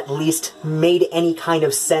at least made any kind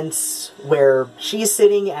of sense where she's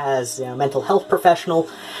sitting as a mental health professional,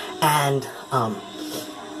 and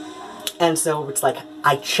so it's like,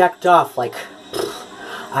 I checked off, like,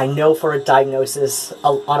 I know for a diagnosis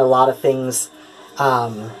on a lot of things, at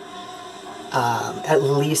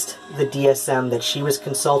least the DSM that she was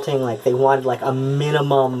consulting, like, they wanted, like, a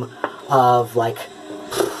minimum of, like,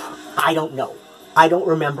 I don't know. I don't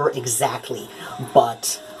remember exactly,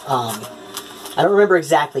 but, I remember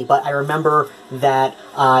that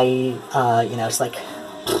it's like,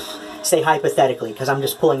 say hypothetically, because I'm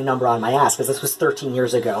just pulling a number on my ass, because this was 13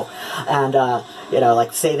 years ago, and,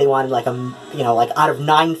 like, say they wanted, like, like, out of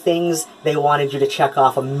 9 things, they wanted you to check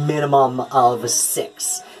off a minimum of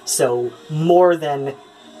 6, so more than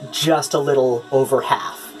just a little over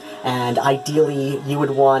half, and ideally, you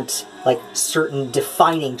would want, like, certain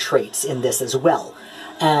defining traits in this as well,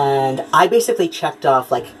 and I basically checked off,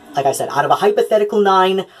 like I said, out of a hypothetical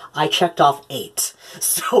 9, I checked off 8,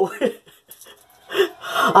 so...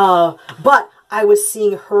 but I was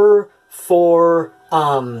seeing her for,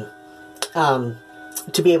 to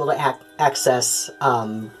be able to access,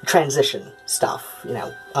 transition stuff, in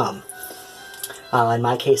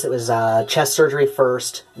my case it was, chest surgery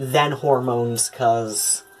first, then hormones,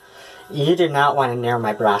 because you do not want to narrow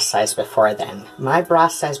my breast size before then. My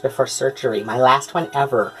breast size before surgery, my last one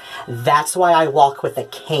ever, that's why I walk with a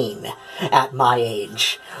cane at my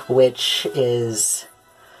age, which is...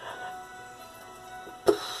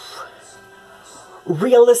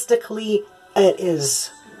 Realistically, it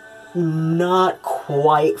is not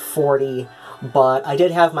quite 40, but I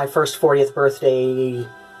did have my first 40th birthday,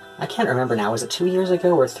 I can't remember now, was it 2 years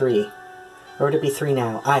ago or 3? Or would it be 3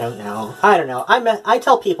 now? I don't know. I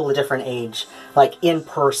tell people a different age, like, in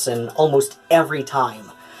person, almost every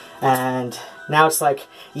time. And now it's like,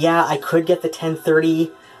 yeah, I could get the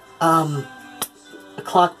 10:30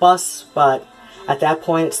 o'clock bus, but at that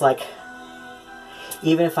point it's like,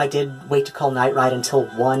 even if I did wait to call Night Ride until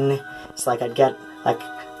 1, it's like I'd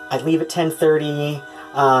leave at 10:30,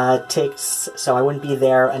 so I wouldn't be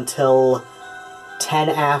there until 10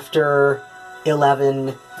 after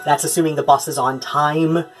 11, that's assuming the bus is on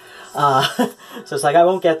time, so it's like I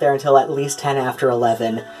won't get there until at least 10 after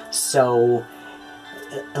 11, so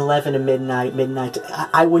 11 to midnight,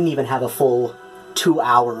 I wouldn't even have a full 2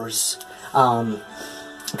 hours,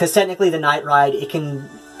 because technically the Night Ride, it can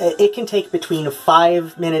take between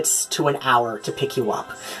 5 minutes to an hour to pick you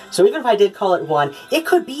up. So even if I did call it 1, it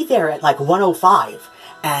could be there at like 1:05,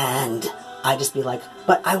 and I'd just be like,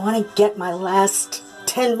 but I want to get my last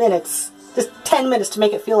 10 minutes, just 10 minutes to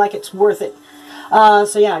make it feel like it's worth it.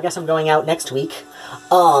 So yeah, I guess I'm going out next week.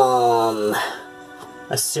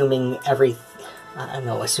 Assuming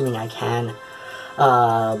assuming I can.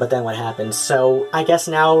 But then what happens? So I guess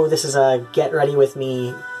now this is a get ready with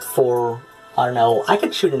me for... I don't know, I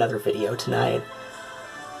could shoot another video tonight.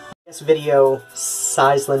 This video,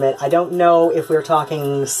 size limit, I don't know if we're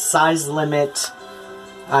talking size limit,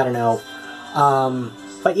 I don't know.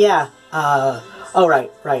 But yeah, oh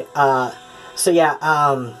right, so yeah,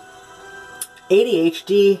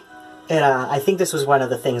 ADHD, I think this was one of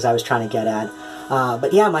the things I was trying to get at.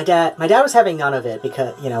 But yeah, my dad was having none of it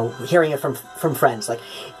because, hearing it from friends, like,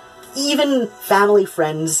 even family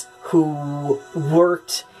friends who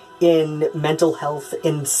worked in mental health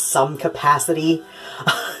in some capacity,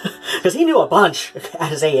 because he knew a bunch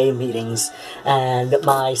at his AA meetings, and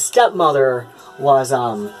my stepmother was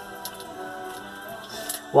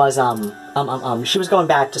she was going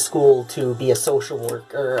back to school to be a social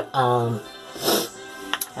worker,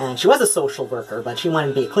 and she was a social worker, but she wanted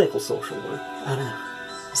to be a clinical social worker. I don't know.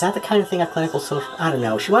 is that the kind of thing a clinical social... I don't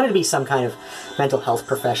know. She wanted to be some kind of mental health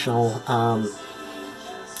professional.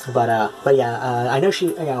 But yeah, I know she,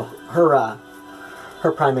 you know,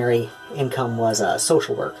 her primary income was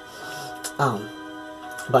social work.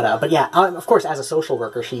 But yeah, of course, as a social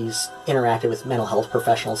worker, she's interacted with mental health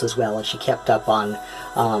professionals as well, and she kept up on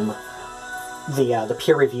the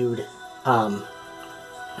peer-reviewed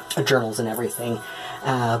journals and everything.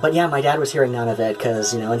 But yeah, my dad was hearing none of it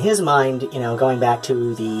because, you know, in his mind, you know, going back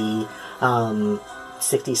to the 60s,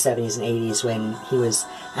 70s, and 80s when he was...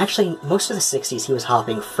 Actually, most of the 60s he was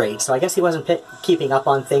hopping freight, so I guess he wasn't keeping up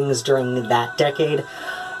on things during that decade,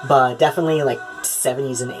 but definitely, like,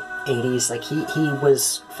 70s and 80s, like, he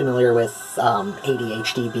was familiar with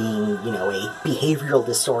ADHD being, you know, a behavioral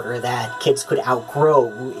disorder that kids could outgrow,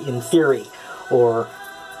 in theory, or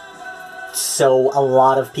so a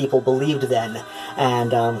lot of people believed then,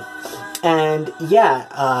 and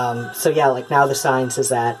yeah, so yeah, like, now the science is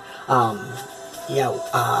that, you know,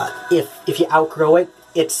 if you outgrow it,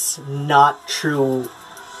 it's not true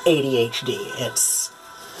ADHD.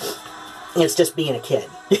 It's just being a kid.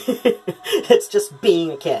 It's just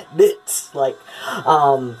being a kid. It's like,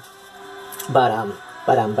 but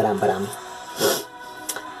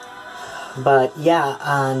yeah,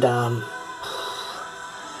 and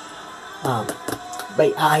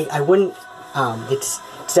but I wouldn't. It's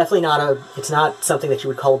definitely not it's not something that you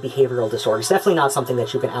would call a behavioral disorder. It's definitely not something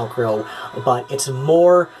that you can outgrow, but it's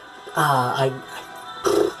more,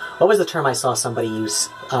 what was the term I saw somebody use,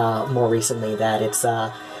 more recently, that it's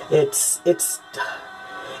a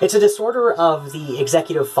disorder of the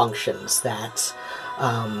executive functions that,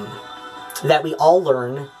 that we all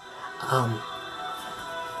learn,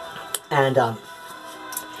 and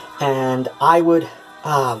I would,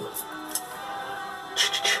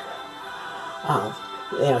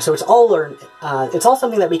 you know, so it's all learned, it's all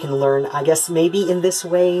something that we can learn, I guess, maybe in this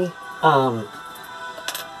way,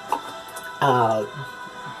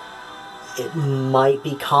 it might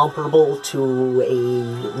be comparable to a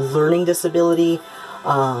learning disability,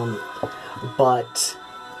 but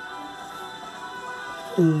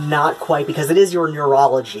not quite, because it is your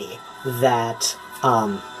neurology that,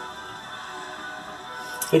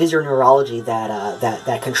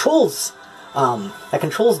 that controls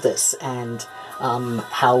this, and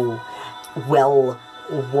how well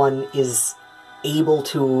one is able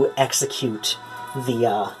to execute the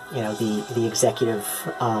you know, the executive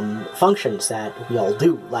functions that we all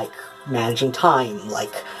do, like managing time,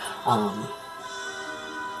 like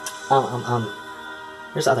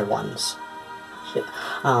there's other ones. Shit.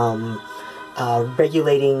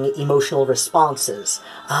 Regulating emotional responses.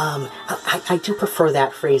 I do prefer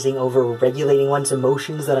that phrasing over regulating one's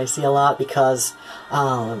emotions that I see a lot, because you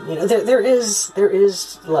know, there is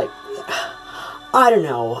like, I don't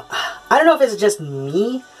know if it's just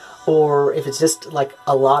me, or if it's just, like,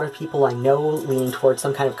 a lot of people I know leaning towards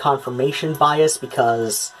some kind of confirmation bias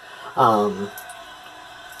because of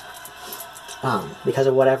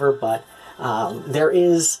whatever, but there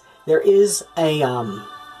is a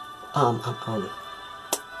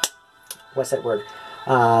what's that word?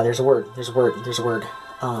 There's a word.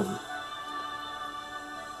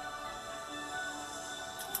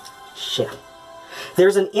 Shit.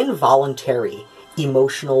 There's an involuntary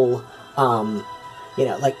emotional, you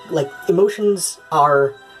know, like emotions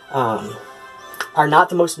are not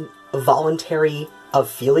the most voluntary of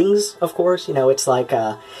feelings, of course. You know, it's like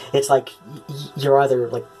your other,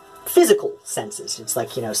 like, physical senses. It's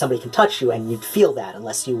like, you know, somebody can touch you and you'd feel that,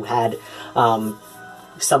 unless you had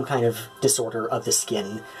some kind of disorder of the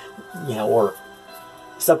skin, you know, or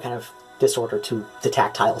some kind of disorder to the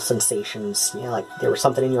tactile sensations. You know, like there was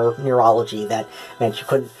something in your neurology that meant you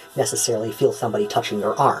couldn't necessarily feel somebody touching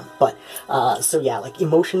your arm. But, so yeah, like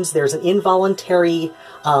emotions, there's an involuntary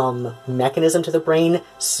mechanism to the brain,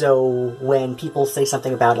 so when people say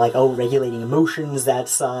something about, like, oh, regulating emotions,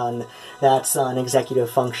 that's an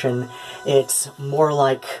executive function, it's more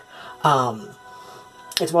like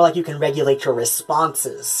you can regulate your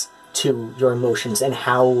responses to your emotions and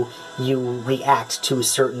how you react to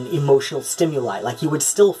certain emotional stimuli. Like, you would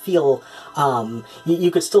still feel,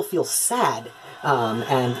 you could still feel sad,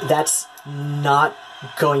 and that's not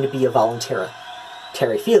going to be a voluntary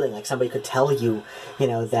feeling. Like, somebody could tell you, you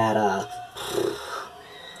know, that,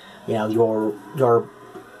 you know, your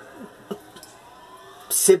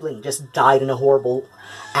sibling just died in a horrible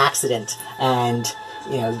accident, and,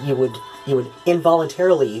 you know, you would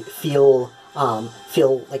involuntarily feel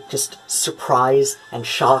like just surprise and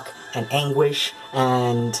shock and anguish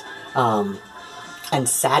and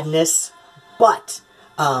sadness, but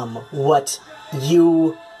what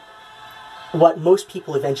most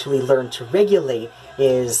people eventually learn to regulate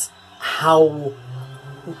is how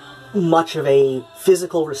much of a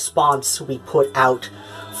physical response we put out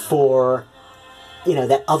for, you know,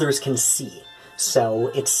 that others can see. So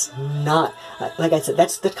it's not, like I said,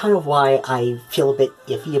 that's kind of why I feel a bit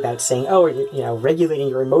iffy about saying, oh, you know, regulating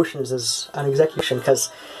your emotions is an execution, because,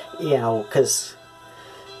 you know, because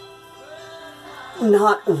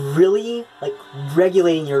not really, like,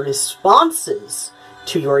 regulating your responses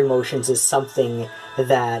to your emotions is something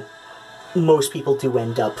that most people do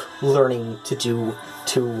end up learning to do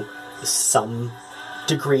to some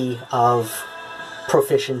degree of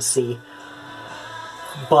proficiency.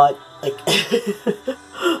 But, like,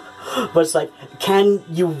 but it's like, can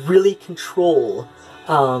you really control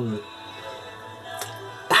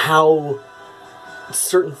how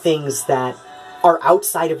certain things that are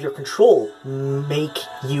outside of your control make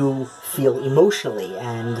you feel emotionally?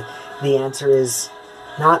 And the answer is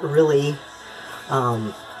not really.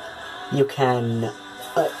 You can,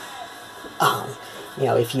 you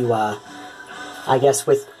know, if you, I guess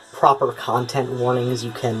with proper content warnings,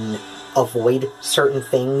 you can avoid certain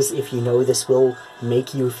things if you know this will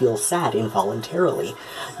make you feel sad involuntarily,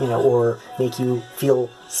 you know, or make you feel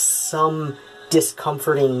some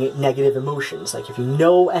discomforting negative emotions. Like if you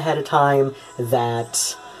know ahead of time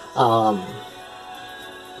that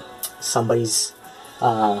somebody's, you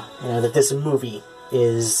know, that this movie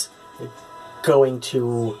is going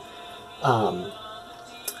to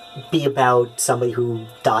be about somebody who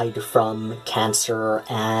died from cancer,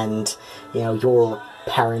 and, you know, your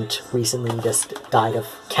parent recently just died of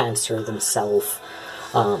cancer themselves.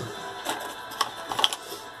 And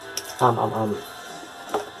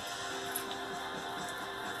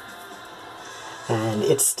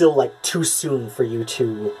it's still, like, too soon for you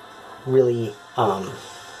to really,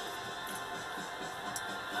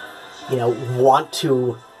 you know, want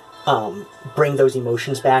to bring those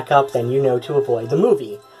emotions back up, then you know to avoid the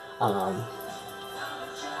movie.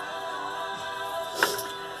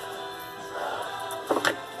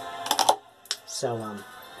 So,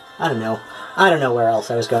 I don't know. I don't know where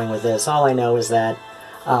else I was going with this. All I know is that,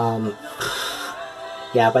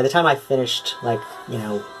 yeah, by the time I finished, like, you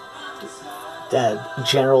know, the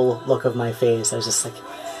general look of my face, I was just like,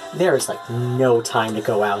 there is, like, no time to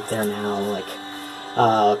go out there now, like,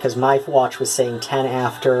 because my watch was saying 10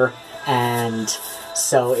 after, and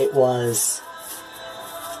so it was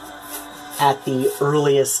at the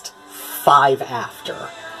earliest 5 after,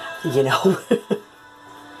 you know?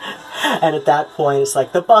 And at that point, it's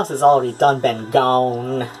like, the bus has already done been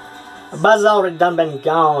gone. The bus has already done been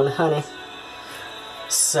gone, honey.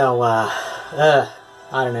 So, I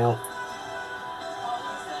don't know.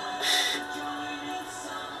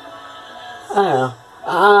 I don't know.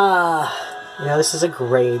 You know, this is a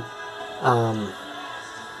great,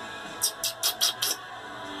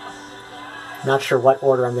 not sure what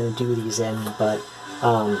order I'm going to do these in, but,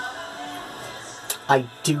 I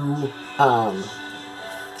do, I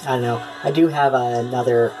don't know, I do have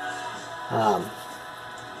another,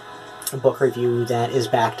 book review that is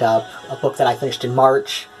backed up, a book that I finished in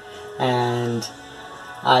March, and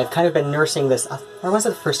I've kind of been nursing this, or was it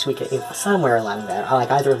the first week of April? Somewhere along there,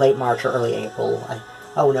 like either late March or early April.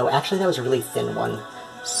 Oh no, actually that was a really thin one,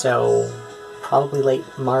 so probably late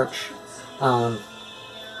March. Yeah,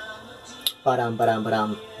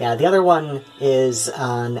 the other one is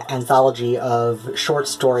an anthology of short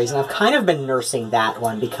stories, and I've kind of been nursing that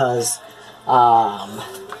one because,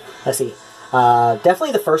 let's see,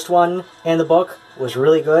 definitely the first one in the book was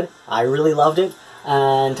really good. I really loved it,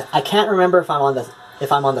 and I can't remember if I'm on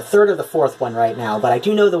the third or the fourth one right now, but I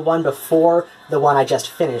do know the one before the one I just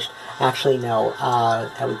finished. Actually, no,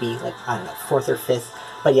 that would be, like, I don't know, fourth or fifth.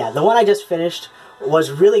 But yeah, the one I just finished was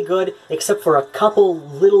really good, except for a couple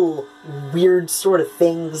little weird sort of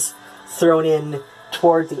things thrown in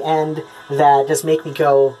toward the end that just make me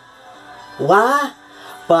go, why?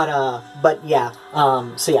 But yeah,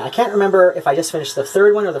 so yeah, I can't remember if I just finished the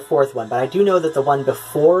third one or the fourth one, but I do know that the one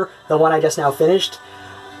before the one I just now finished,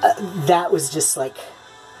 that was just like,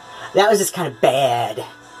 that was just kind of bad.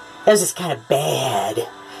 That was just kind of bad.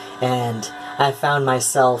 And I found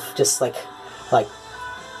myself just like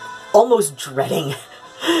almost dreading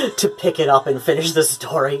to pick it up and finish the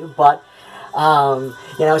story, but, you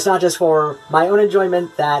know, it's not just for my own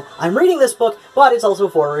enjoyment that I'm reading this book, but it's also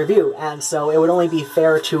for a review, and so it would only be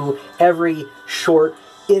fair to every short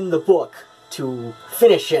in the book to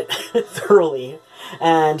finish it thoroughly.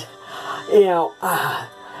 And, you know,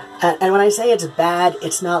 and when I say it's bad,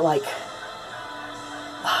 it's not like,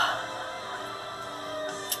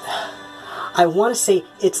 I want to say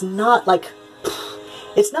it's not like,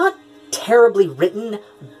 it's not terribly written,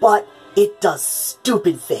 but it does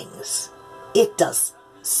stupid things. it does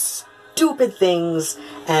stupid things,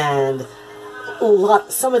 and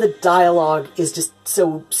some of the dialogue is just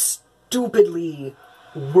so stupidly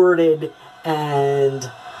worded,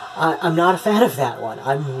 and I'm not a fan of that one.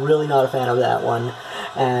 I'm really not a fan of that one,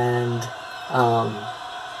 and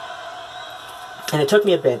it took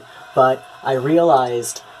me a bit, but I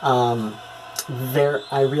realized, like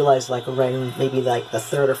around maybe like the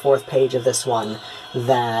third or fourth page of this one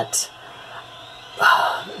that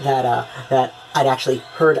I'd actually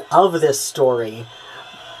heard of this story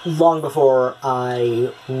long before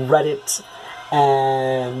I read it,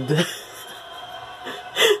 and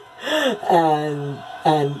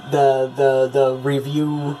the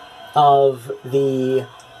review of the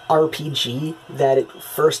RPG that it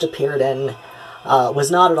first appeared in was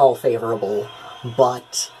not at all favorable,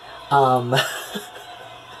 but yeah,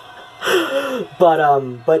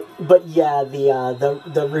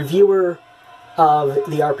 the reviewer of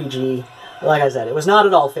the RPG, like I said, it was not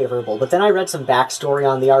at all favorable. But then I read some backstory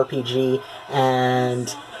on the RPG,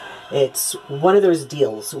 and it's one of those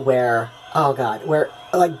deals where, oh god, where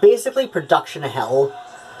like basically production hell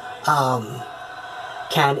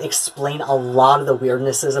can explain a lot of the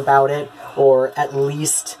weirdnesses about it, or at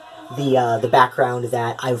least the background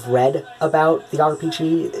that I've read about the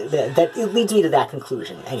RPG, that it leads me to that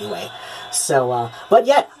conclusion anyway. So, but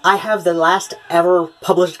yet, I have the last ever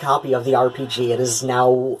published copy of the RPG. It is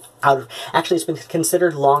now out of, actually it's been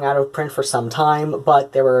considered long out of print for some time,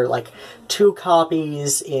 but there were like 2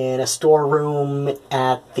 copies in a storeroom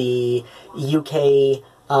at the UK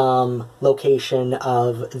location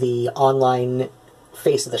of the online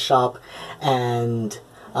face of the shop, and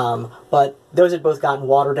but those had both gotten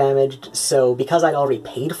water damaged, so because I'd already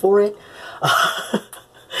paid for it,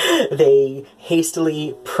 they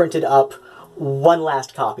hastily printed up one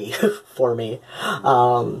last copy for me.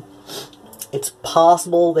 It's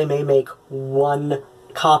possible they may make one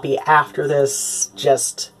copy after this,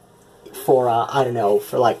 just for, I don't know,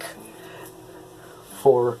 for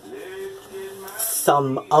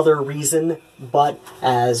some other reason, but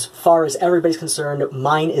as far as everybody's concerned,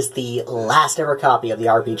 mine is the last ever copy of the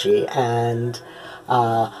RPG, and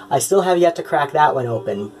I still have yet to crack that one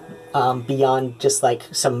open, beyond just like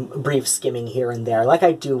some brief skimming here and there, like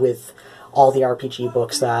I do with all the RPG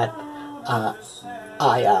books that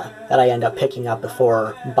I end up picking up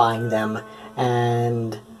before buying them,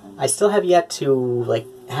 and I still have yet to like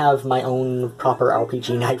have my own proper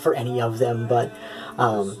RPG night for any of them, but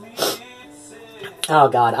oh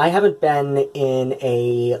god, I haven't been in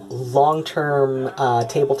a long-term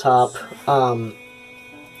tabletop,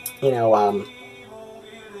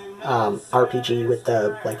 RPG with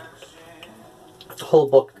the like whole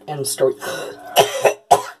book and story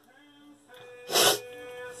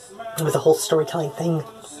with the whole storytelling thing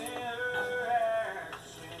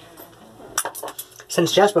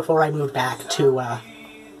since just before I moved back to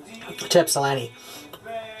Ypsilanti.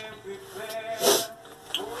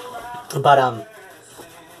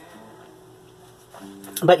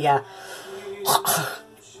 But yeah,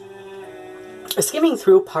 skimming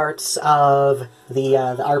through parts of the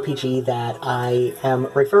RPG that I am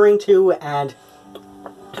referring to, and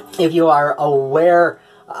if you are aware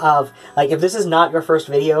of, like, if this is not your first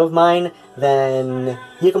video of mine, then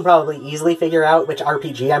you can probably easily figure out which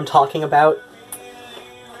RPG I'm talking about.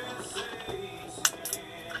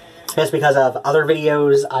 Just because of other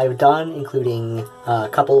videos I've done, including a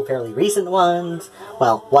couple fairly recent ones.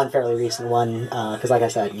 Well, one fairly recent one, because like I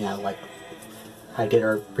said, like, I did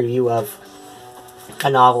a review of a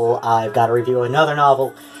novel, I've got a review of another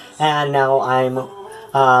novel, and now I'm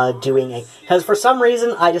doing a... Because for some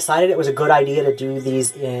reason, I decided it was a good idea to do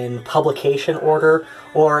these in publication order,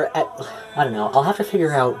 or at... I don't know, I'll have to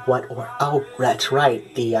figure out what... Oh, that's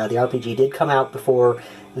right, the RPG did come out before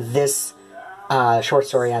this short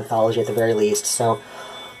story anthology at the very least, so...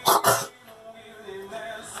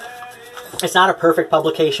 It's not a perfect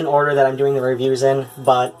publication order that I'm doing the reviews in,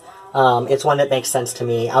 but it's one that makes sense to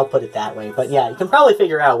me. I'll put it that way. But yeah, you can probably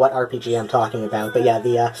figure out what RPG I'm talking about. But yeah,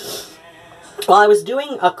 well, I was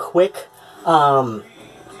doing a quick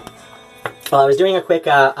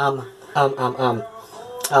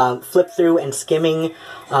flip through and skimming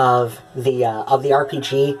of the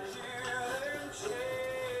RPG.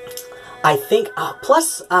 I think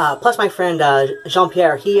plus my friend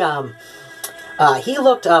Jean-Pierre, he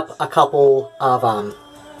looked up a couple of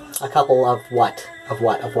what?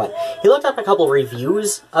 He looked up a couple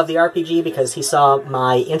reviews of the RPG because he saw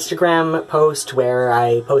my Instagram post where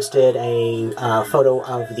I posted a photo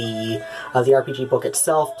of the RPG book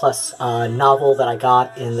itself, plus a novel that I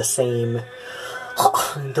got in the same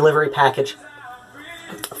delivery package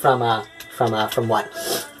from what?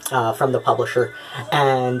 from the publisher,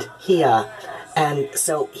 and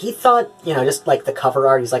so he thought, you know, just like the cover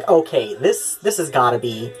art, he's like, okay, this has got to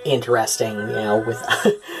be interesting, you know, with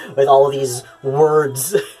with all of these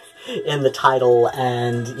words in the title,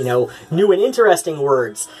 and, you know, new and interesting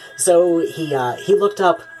words. So he looked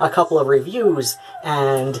up a couple of reviews,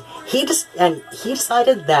 and he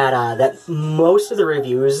decided that that most of the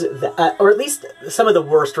reviews, or at least some of the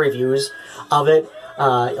worst reviews of it,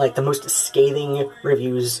 like the most scathing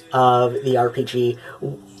reviews of the RPG,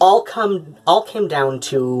 all came down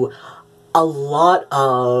to a lot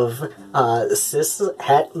of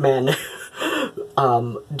cis-het men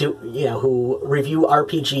who review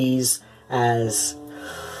RPGs as,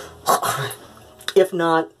 if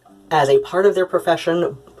not as a part of their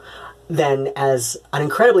profession, then as an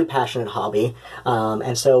incredibly passionate hobby,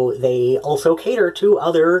 and so they also cater to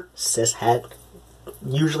other cis-het,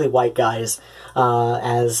 usually white guys,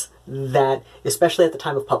 as that, especially at the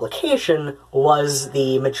time of publication, was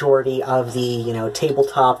the majority of the, you know,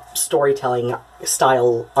 tabletop storytelling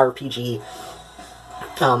style RPG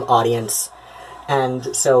audience.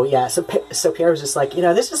 And so, yeah, so Pierre was just like, you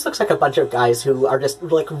know, this just looks like a bunch of guys who are just,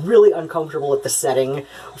 like, really uncomfortable with the setting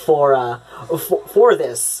for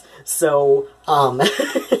this. So,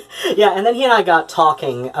 yeah, and then he and I got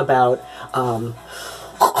talking about,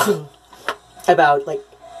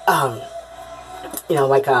 you know,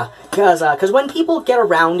 like, because when people get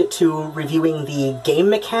around to reviewing the game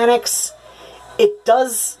mechanics, it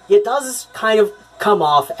does kind of come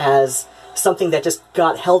off as something that just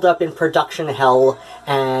got held up in production hell,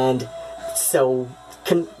 and so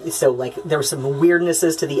like there were some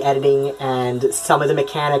weirdnesses to the editing and some of the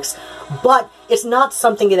mechanics, but it's not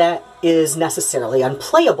something that is necessarily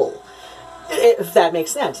unplayable, if that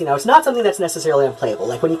makes sense. You know, it's not something that's necessarily unplayable.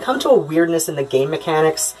 Like, when you come to a weirdness in the game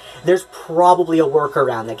mechanics, there's probably a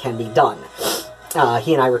workaround that can be done.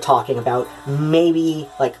 He and I were talking about maybe,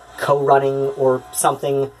 like, co-running or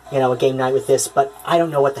something, you know, a game night with this, but I don't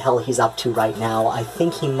know what the hell he's up to right now. I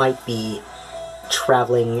think he might be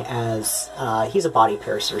traveling as, he's a body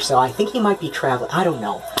piercer, so I think he might be traveling, I don't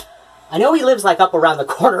know. I know he lives, like, up around the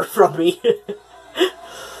corner from me.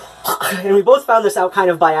 And we both found this out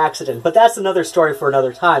kind of by accident, but that's another story for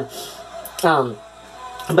another time.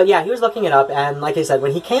 But yeah, he was looking it up, and like I said,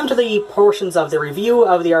 when he came to the portions of the review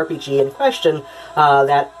of the RPG in question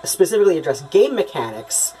that specifically addressed game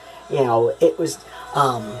mechanics, you know, it was,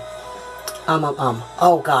 oh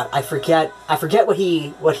god, I forget what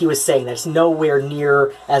he was saying. That's nowhere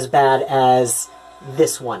near as bad as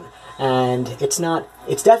this one, and it's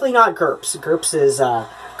definitely not GURPS. GURPS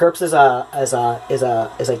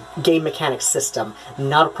is a game mechanics system,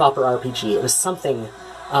 not a proper RPG. It was something,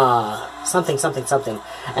 something,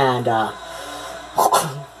 and,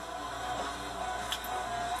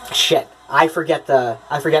 shit, I forget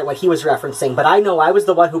what he was referencing, but I know I was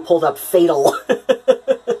the one who pulled up Fatal.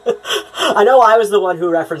 I know I was the one who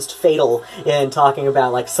referenced Fatal in talking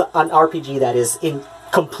about, like, an RPG that is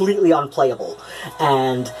completely unplayable,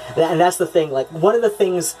 and that's the thing. Like, one of the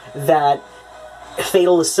things that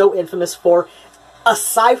Fatal is so infamous for,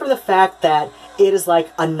 aside from the fact that it is like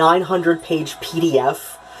a 900-page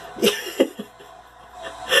PDF,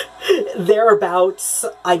 thereabouts,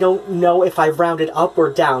 I don't know if I've rounded up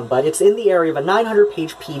or down, but it's in the area of a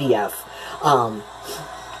 900-page PDF,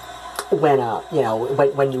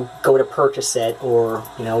 when you go to purchase it, or,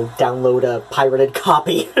 you know, download a pirated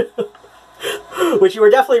copy, which you were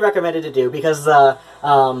definitely recommended to do, because, the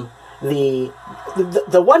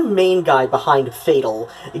one main guy behind Fatal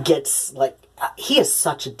gets, like, he is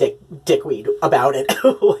such a dickweed about it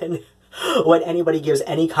when anybody gives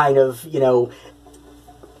any kind of, you know,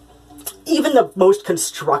 even the most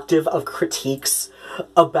constructive of critiques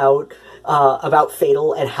about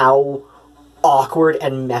Fatal and how awkward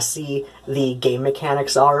and messy the game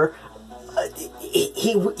mechanics are.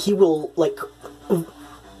 He will, like,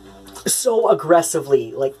 so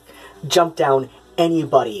aggressively, like, jump down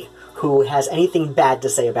anybody who has anything bad to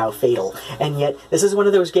say about Fatal, and yet this is one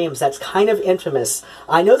of those games that's kind of infamous.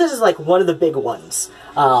 I know this is, like, one of the big ones.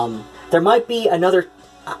 There might be another,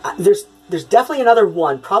 there's definitely another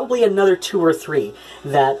one, probably another 2 or 3,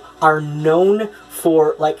 that are known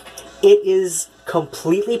for, like, it is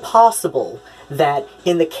completely possible that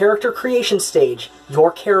in the character creation stage,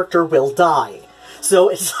 your character will die. So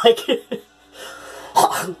it's like,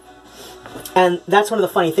 and that's one of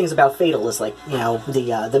the funny things about Fatal, is, like, you know,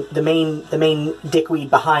 the main dickweed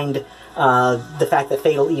behind the fact that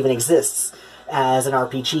Fatal even exists as an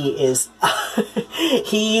RPG is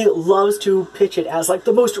he loves to pitch it as, like,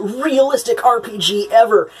 the most realistic RPG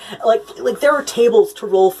ever. Like there are tables to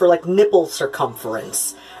roll for, like, nipple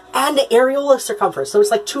circumference, and areola circumference. So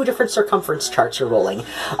it's like 2 different circumference charts you're rolling.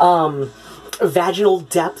 Vaginal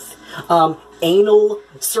depth, anal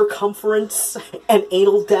circumference, and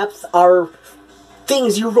anal depth are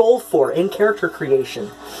things you roll for in character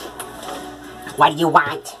creation. What do you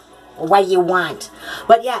want? What do you want?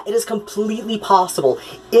 But yeah, it is completely possible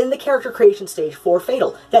in the character creation stage for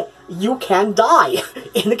Fatal that you can die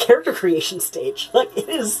in the character creation stage. Like,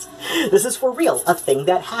 this is for real, a thing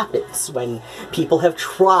that happens when people have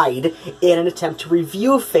tried in an attempt to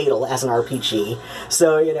review Fatal as an RPG.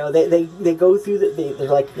 So, you know, they go through, they're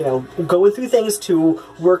like, you know, going through things to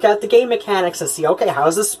work out the game mechanics and see, okay, how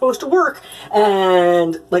is this supposed to work?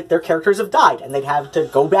 And, like, their characters have died, and they'd have to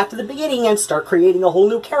go back to the beginning and start creating a whole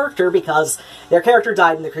new character because their character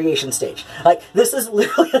died in the creation stage. Like, this is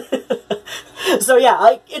literally... So yeah,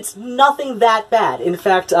 like, it's nothing that bad. In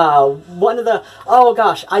fact, one of the... Oh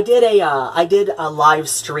gosh, I did a live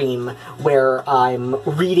stream where I'm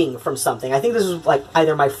reading from something. I think this was, like,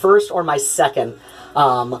 either my first or my second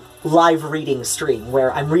live reading stream,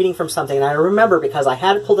 where I'm reading from something, and I remember because I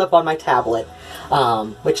had it pulled up on my tablet,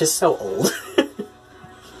 which is so old.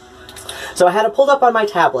 So I had it pulled up on my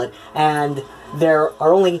tablet, and there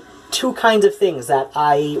are only 2 kinds of things that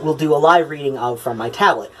I will do a live reading of from my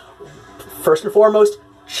tablet. First and foremost,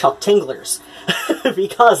 Chuck Tinglers,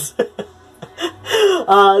 because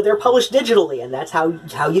they're published digitally, and that's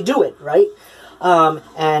how you do it, right?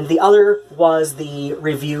 And the other was the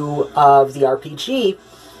review of the RPG.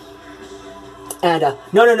 And,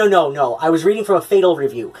 no, I was reading from a Fatal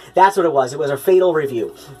review. That's what it was. It was a Fatal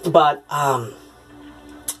review. But,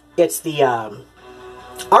 it's the,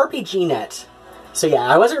 RPG Net. So yeah,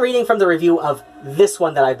 I wasn't reading from the review of this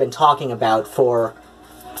one that I've been talking about for,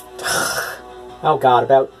 oh god,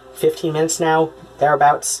 about 15 minutes now,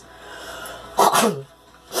 thereabouts.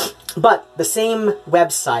 But the same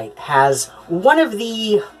website has one of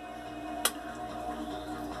the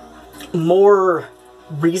more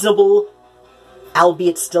reasonable,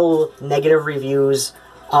 albeit still negative reviews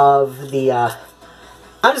of the,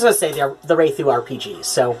 I'm just going to say the Wraeththu RPG.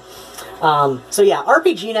 So yeah,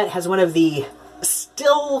 RPGNet has one of the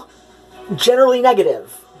still generally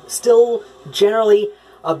negative, still generally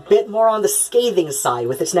a bit more on the scathing side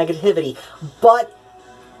with its negativity, but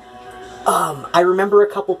I remember a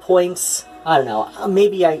couple points, I don't know,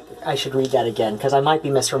 maybe I should read that again, because I might be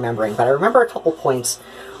misremembering, but I remember a couple points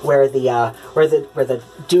where the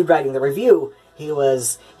dude writing the review,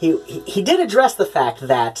 he did address the fact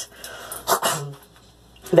that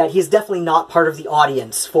that he's definitely not part of the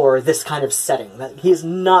audience for this kind of setting. That he is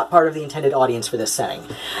not part of the intended audience for this setting.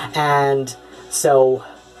 And so,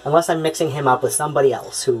 unless I'm mixing him up with somebody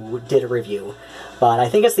else who did a review, but I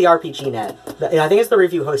think it's the RPGNet. I think it's the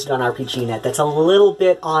review hosted on RPGNet that's a little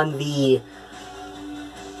bit on the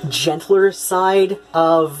gentler side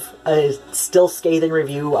of a still scathing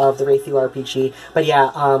review of the Wraeththu RPG. But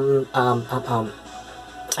yeah,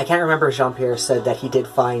 I can't remember if Jean-Pierre said that he did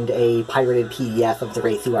find a pirated PDF of the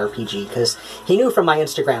Wraeththu RPG, because he knew from my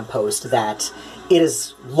Instagram post that it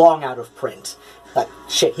is long out of print. But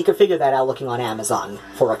shit, he could figure that out looking on Amazon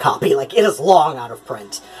for a copy. Like, it is long out of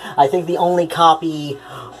print. I think the only copy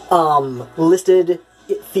listed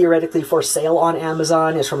theoretically for sale on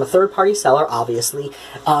Amazon is from a third-party seller, obviously.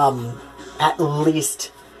 At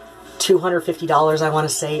least $250, I want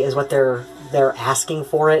to say, is what they're asking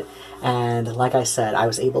for it. And like I said, I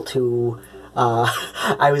was able to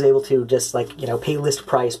just, like, you know, pay list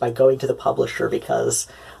price by going to the publisher, because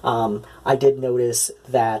I did notice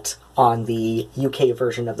that on the UK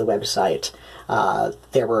version of the website,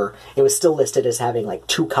 it was still listed as having like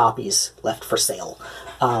 2 copies left for sale.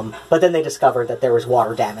 But then they discovered that there was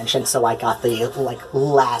water damage, and so I got the like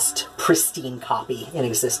last pristine copy in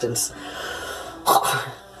existence.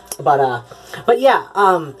 But yeah,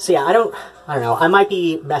 so yeah, I don't know, I might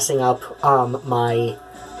be messing up my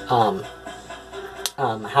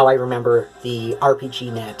how I remember the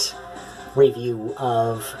RPGNet review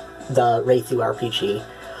of the Wraeththu RPG.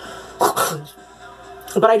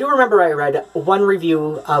 But I do remember I read one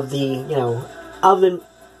review of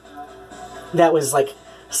that was like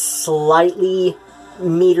slightly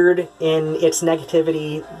metered in its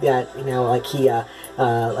negativity, that, you know, like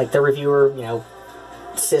like the reviewer, you know,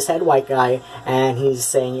 cishet white guy, and he's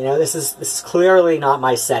saying, you know, this is clearly not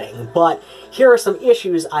my setting, but here are some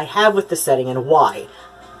issues I have with the setting and why.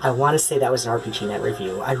 I want to say that was an RPGNet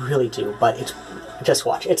review. I really do, but it's... Just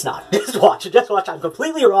watch. It's not. Just watch. I'm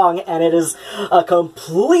completely wrong, and it is a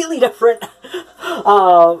completely different...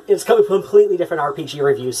 it's a completely different RPG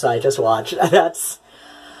review site. Just watch. That's...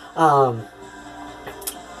 And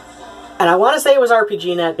I want to say it was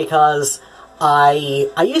RPGNet because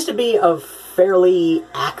I used to be a fairly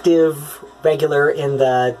active, regular in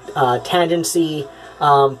the tangency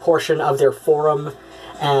portion of their forum,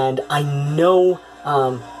 and I know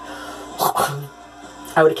I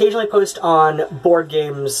would occasionally post on board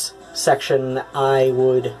games section. I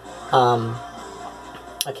would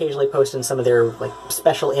occasionally post in some of their like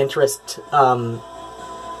special interest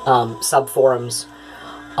sub forums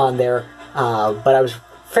on there, but I was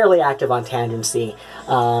fairly active on tangency,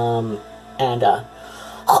 and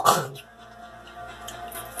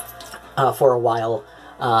for a while,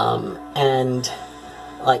 and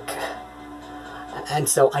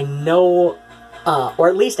so I know, or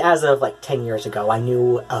at least as of like 10 years ago, I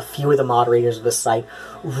knew a few of the moderators of the site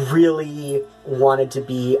really wanted to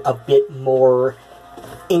be a bit more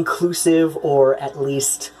inclusive, or at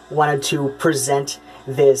least wanted to present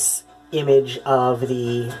this image of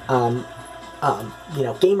the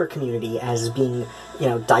gamer community as being,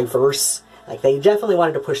 diverse. Like, they definitely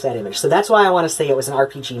wanted to push that image. So that's why I want to say it was an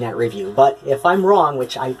RPG Net review. But if I'm wrong,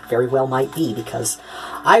 which I very well might be, because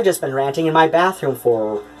I've just been ranting in my bathroom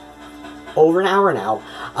for over an hour now.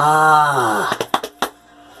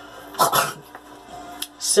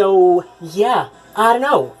 So, yeah, I don't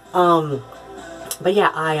know. But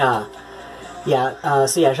yeah,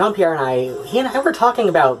 Jean-Pierre and he and I were talking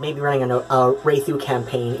about maybe running a Wraeththu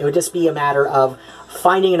campaign. It would just be a matter of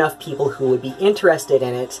finding enough people who would be interested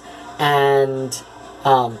in it, and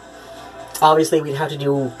obviously we'd have to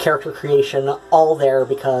do character creation all there,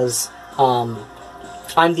 because I'm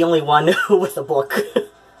the only one with a book.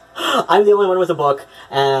 I'm the only one with a book,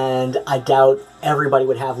 and I doubt everybody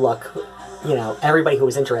would have luck. Everybody who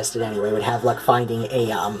was interested anyway would have luck finding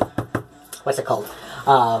a, what's it called?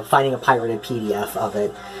 Finding a pirated PDF of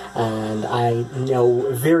it. And I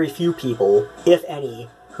know very few people, if any,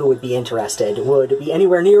 who would be interested, would be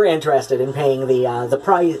anywhere near interested in paying the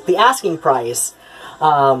asking price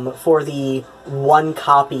for the one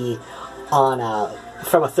copy on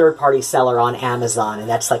from a third-party seller on Amazon, and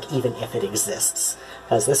that's like even if it exists.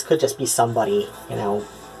 Because this could just be somebody,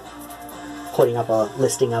 putting up a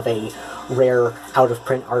listing of a rare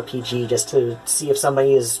out-of-print RPG just to see if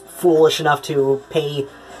somebody is foolish enough to pay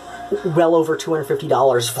well over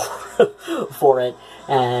 $250 for it,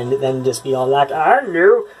 and then just be all like, I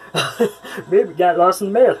knew, maybe it got lost in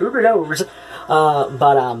the mail, who knows?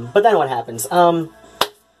 But then what happens? I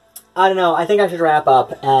don't know, I think I should wrap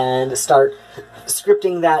up and start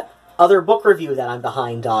scripting that other book review that I'm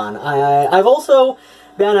behind on. I've also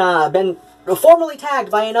been formally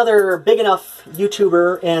tagged by another big enough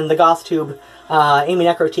YouTuber in the GothTube. Amy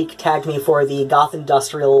Necrotique tagged me for the Goth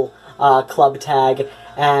Industrial Club tag,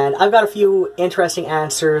 and I've got a few interesting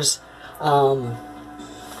answers for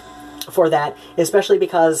that, especially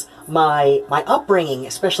because my upbringing,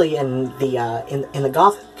 especially in the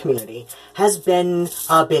Goth community, has been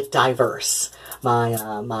a bit diverse.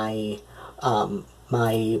 My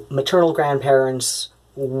maternal grandparents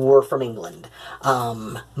were from England.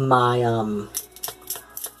 My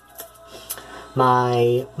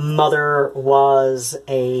mother was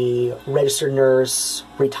a registered nurse,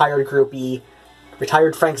 retired groupie,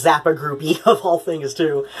 retired Frank Zappa groupie, of all things,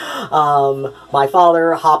 too. My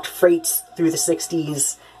father hopped freights through the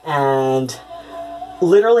 60s and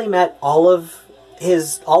literally met all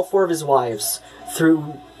four of his wives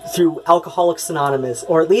through Alcoholics Anonymous,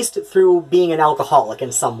 or at least through being an alcoholic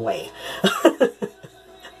in some way.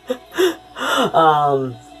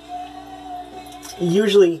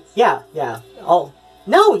 Usually, all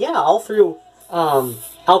through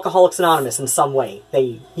Alcoholics Anonymous in some way.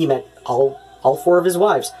 He met all four of his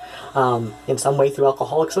wives in some way through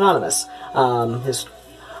Alcoholics Anonymous.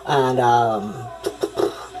 And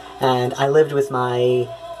I lived with my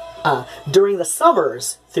during the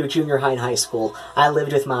summers through junior high and high school. I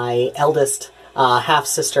lived with my eldest half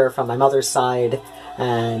sister from my mother's side,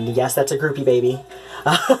 and yes, that's a groupie baby.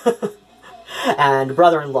 And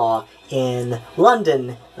brother-in-law in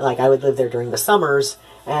London. Like, I would live there during the summers,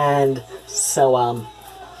 and so,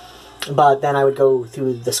 but then I would go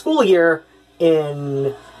through the school year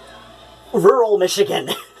in rural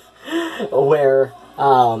Michigan, where,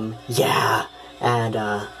 and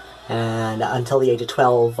until the age of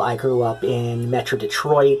 12, I grew up in Metro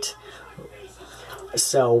Detroit,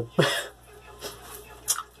 so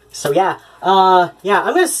yeah, I'm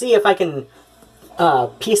gonna see if I can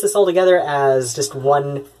piece this all together as just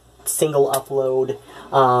one single upload,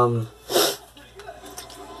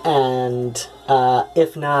 and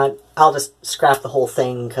if not, I'll just scrap the whole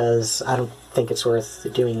thing, because I don't think it's worth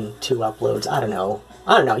doing 2 uploads. I don't know,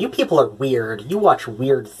 you people are weird, you watch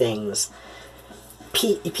weird things.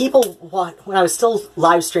 People watch, when I was still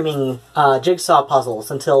live streaming jigsaw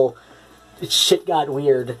puzzles until shit got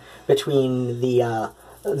weird between the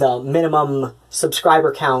minimum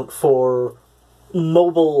subscriber count for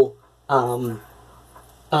mobile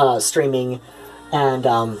streaming and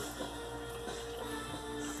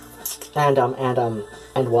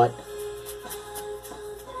what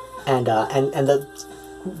and the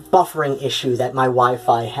buffering issue that my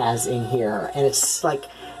Wi-Fi has in here, and it's like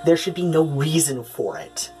there should be no reason for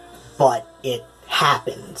it, but it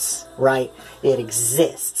happens, right? It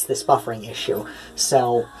exists, this buffering issue.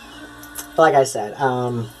 So, like I said,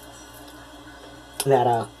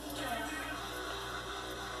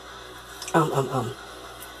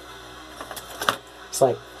 it's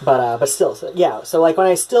like, but still, so, yeah, so like when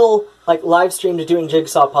I still, like, live streamed doing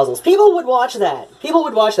jigsaw puzzles, people would watch that. People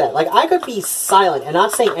would watch that. Like, I could be silent and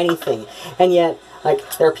not say anything, and yet,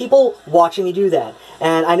 like, there are people watching me do that.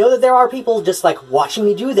 And I know that there are people just, like, watching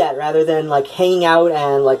me do that rather than, like, hanging out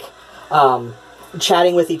and, like,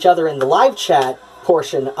 chatting with each other in the live chat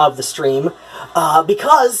portion of the stream,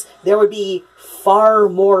 because there would be far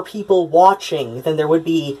more people watching than there would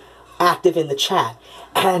be active in the chat.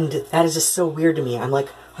 And that is just so weird to me. I'm like,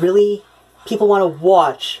 really? People want to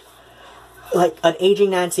watch, like, an aging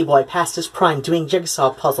Nancy boy past his prime doing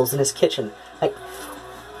jigsaw puzzles in his kitchen. Like,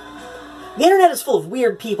 the internet is full of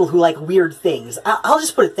weird people who like weird things. I'll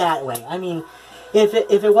just put it that way. I mean, if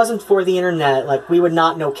it wasn't for the internet, like, we would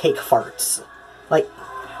not know cake farts. Like,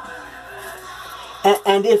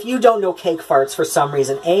 and if you don't know cake farts for some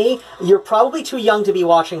reason, A, you're probably too young to be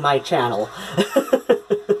watching my channel.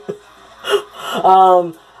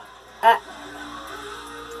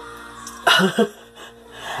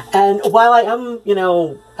 And while I am, you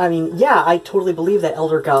know, I mean, yeah, I totally believe that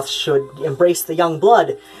elder goths should embrace the young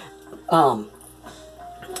blood,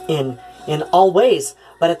 in all ways,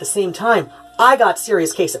 but at the same time, I got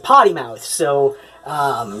serious case of potty mouth, so,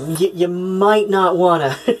 you might not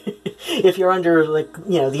wanna, if you're under, like,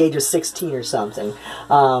 you know, the age of 16 or something,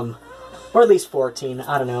 or at least 14,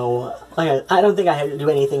 I don't know. Like, I don't think I had to do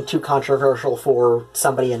anything too controversial for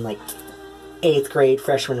somebody in, like, 8th grade,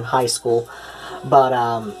 freshman in high school. But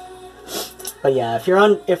yeah, if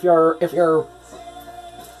you're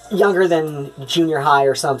younger than junior high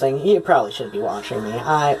or something, you probably shouldn't be watching me.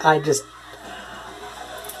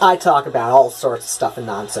 I talk about all sorts of stuff and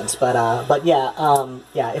nonsense. But yeah,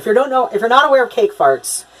 yeah, if you're not aware of cake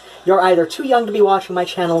farts, you're either too young to be watching my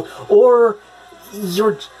channel, or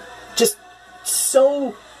you're just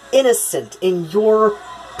so innocent in your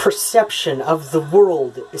perception of the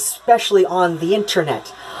world, especially on the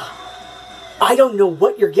internet. I don't know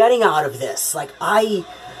what you're getting out of this. Like, I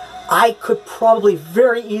could probably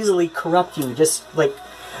very easily corrupt you just, like,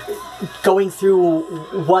 going through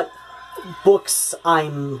what books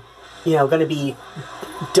I'm, you know, going to be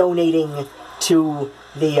donating to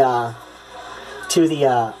the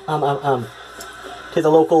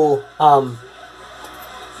local,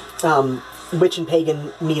 Witch and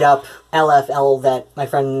Pagan meetup, LFL, that my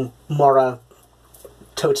friend Maura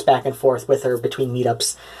totes back and forth with her between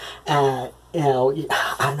meetups. You know,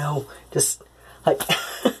 I don't know, just, like,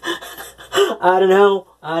 I don't know,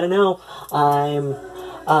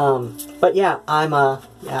 but yeah, I'm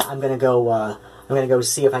gonna go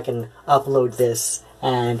see if I can upload this,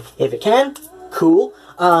 and if it can, cool.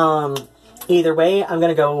 Either way, I'm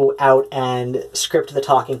gonna go out and script the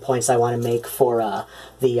talking points I want to make for,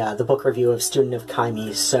 the book review of Student of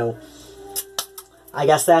Chimes, so I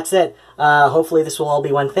guess that's it. Hopefully this will all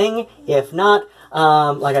be one thing. If not,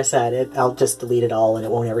 like I said, I'll just delete it all and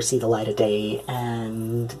it won't ever see the light of day,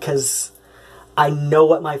 and because I know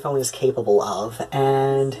what my phone is capable of,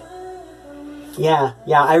 and yeah,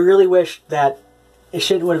 I really wish that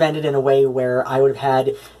shit would have ended in a way where I would have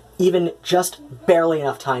had even just barely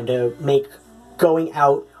enough time to make going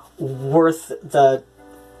out worth the,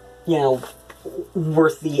 you know,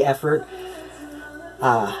 worth the effort.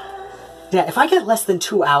 Yeah, if I get less than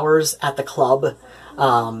 2 hours at the club,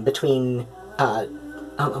 between,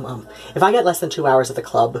 if I get less than 2 hours at the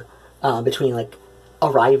club, between, like,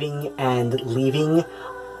 arriving and leaving,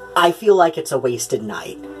 I feel like it's a wasted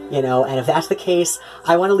night, you know, and if that's the case,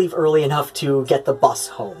 I want to leave early enough to get the bus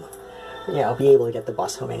home. You know, be able to get the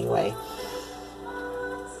bus home anyway.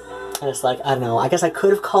 And it's like, I don't know, I guess I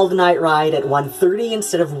could have called the night ride at 1:30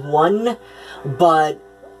 instead of 1, but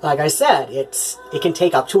like I said, it can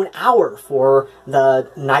take up to an hour for the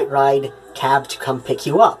night ride cab to come pick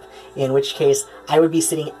you up, in which case I would be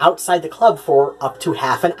sitting outside the club for up to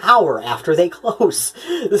half an hour after they close.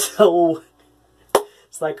 So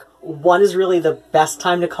it's like, 1 is really the best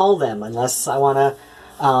time to call them, unless I want to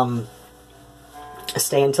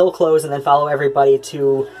stay until close and then follow everybody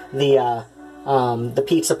to the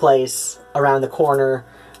pizza place around the corner,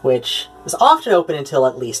 which is often open until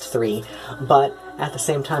at least 3, but at the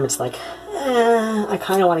same time it's like, I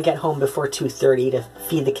kind of want to get home before 2:30 to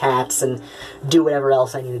feed the cats and do whatever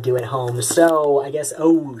else I need to do at home. So I guess,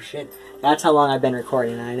 oh shit, that's how long I've been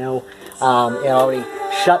recording. I know it already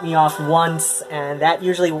shut me off once, and that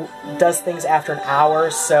usually does things after an hour,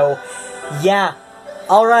 so yeah.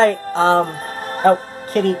 Alright, oh,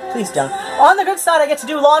 kitty, please don't. On the good side, I get to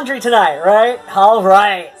do laundry tonight, right?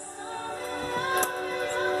 Alright.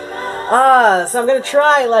 So I'm gonna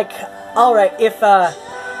try, like, alright,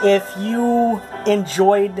 if you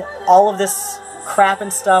enjoyed all of this crap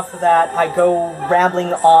and stuff that I go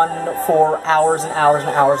rambling on for hours and hours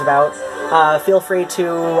and hours about, feel free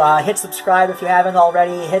to hit subscribe if you haven't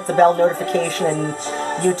already, hit the bell notification, and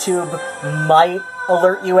YouTube might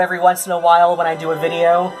alert you every once in a while when I do a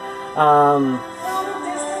video,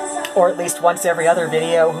 or at least once every other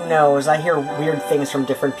video, who knows, I hear weird things from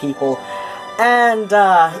different people. And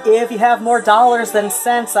if you have more dollars than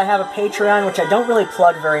cents, I have a Patreon, which I don't really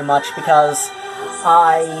plug very much because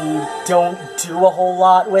I don't do a whole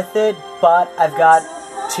lot with it, but I've got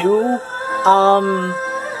 2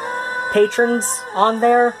 patrons on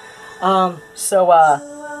there, so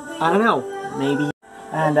I don't know, maybe.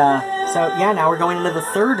 And so yeah, now we're going into the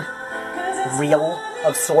 3rd reel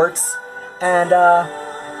of sorts, and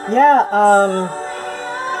yeah,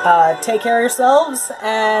 take care of yourselves,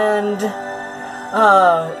 and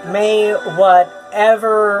may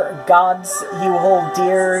whatever gods you hold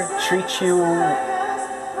dear treat you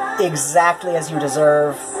exactly as you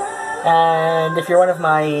deserve. And if you're one of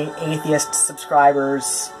my atheist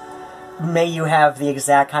subscribers, may you have the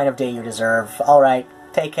exact kind of day you deserve. Alright,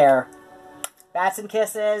 take care. Bats and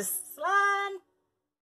kisses!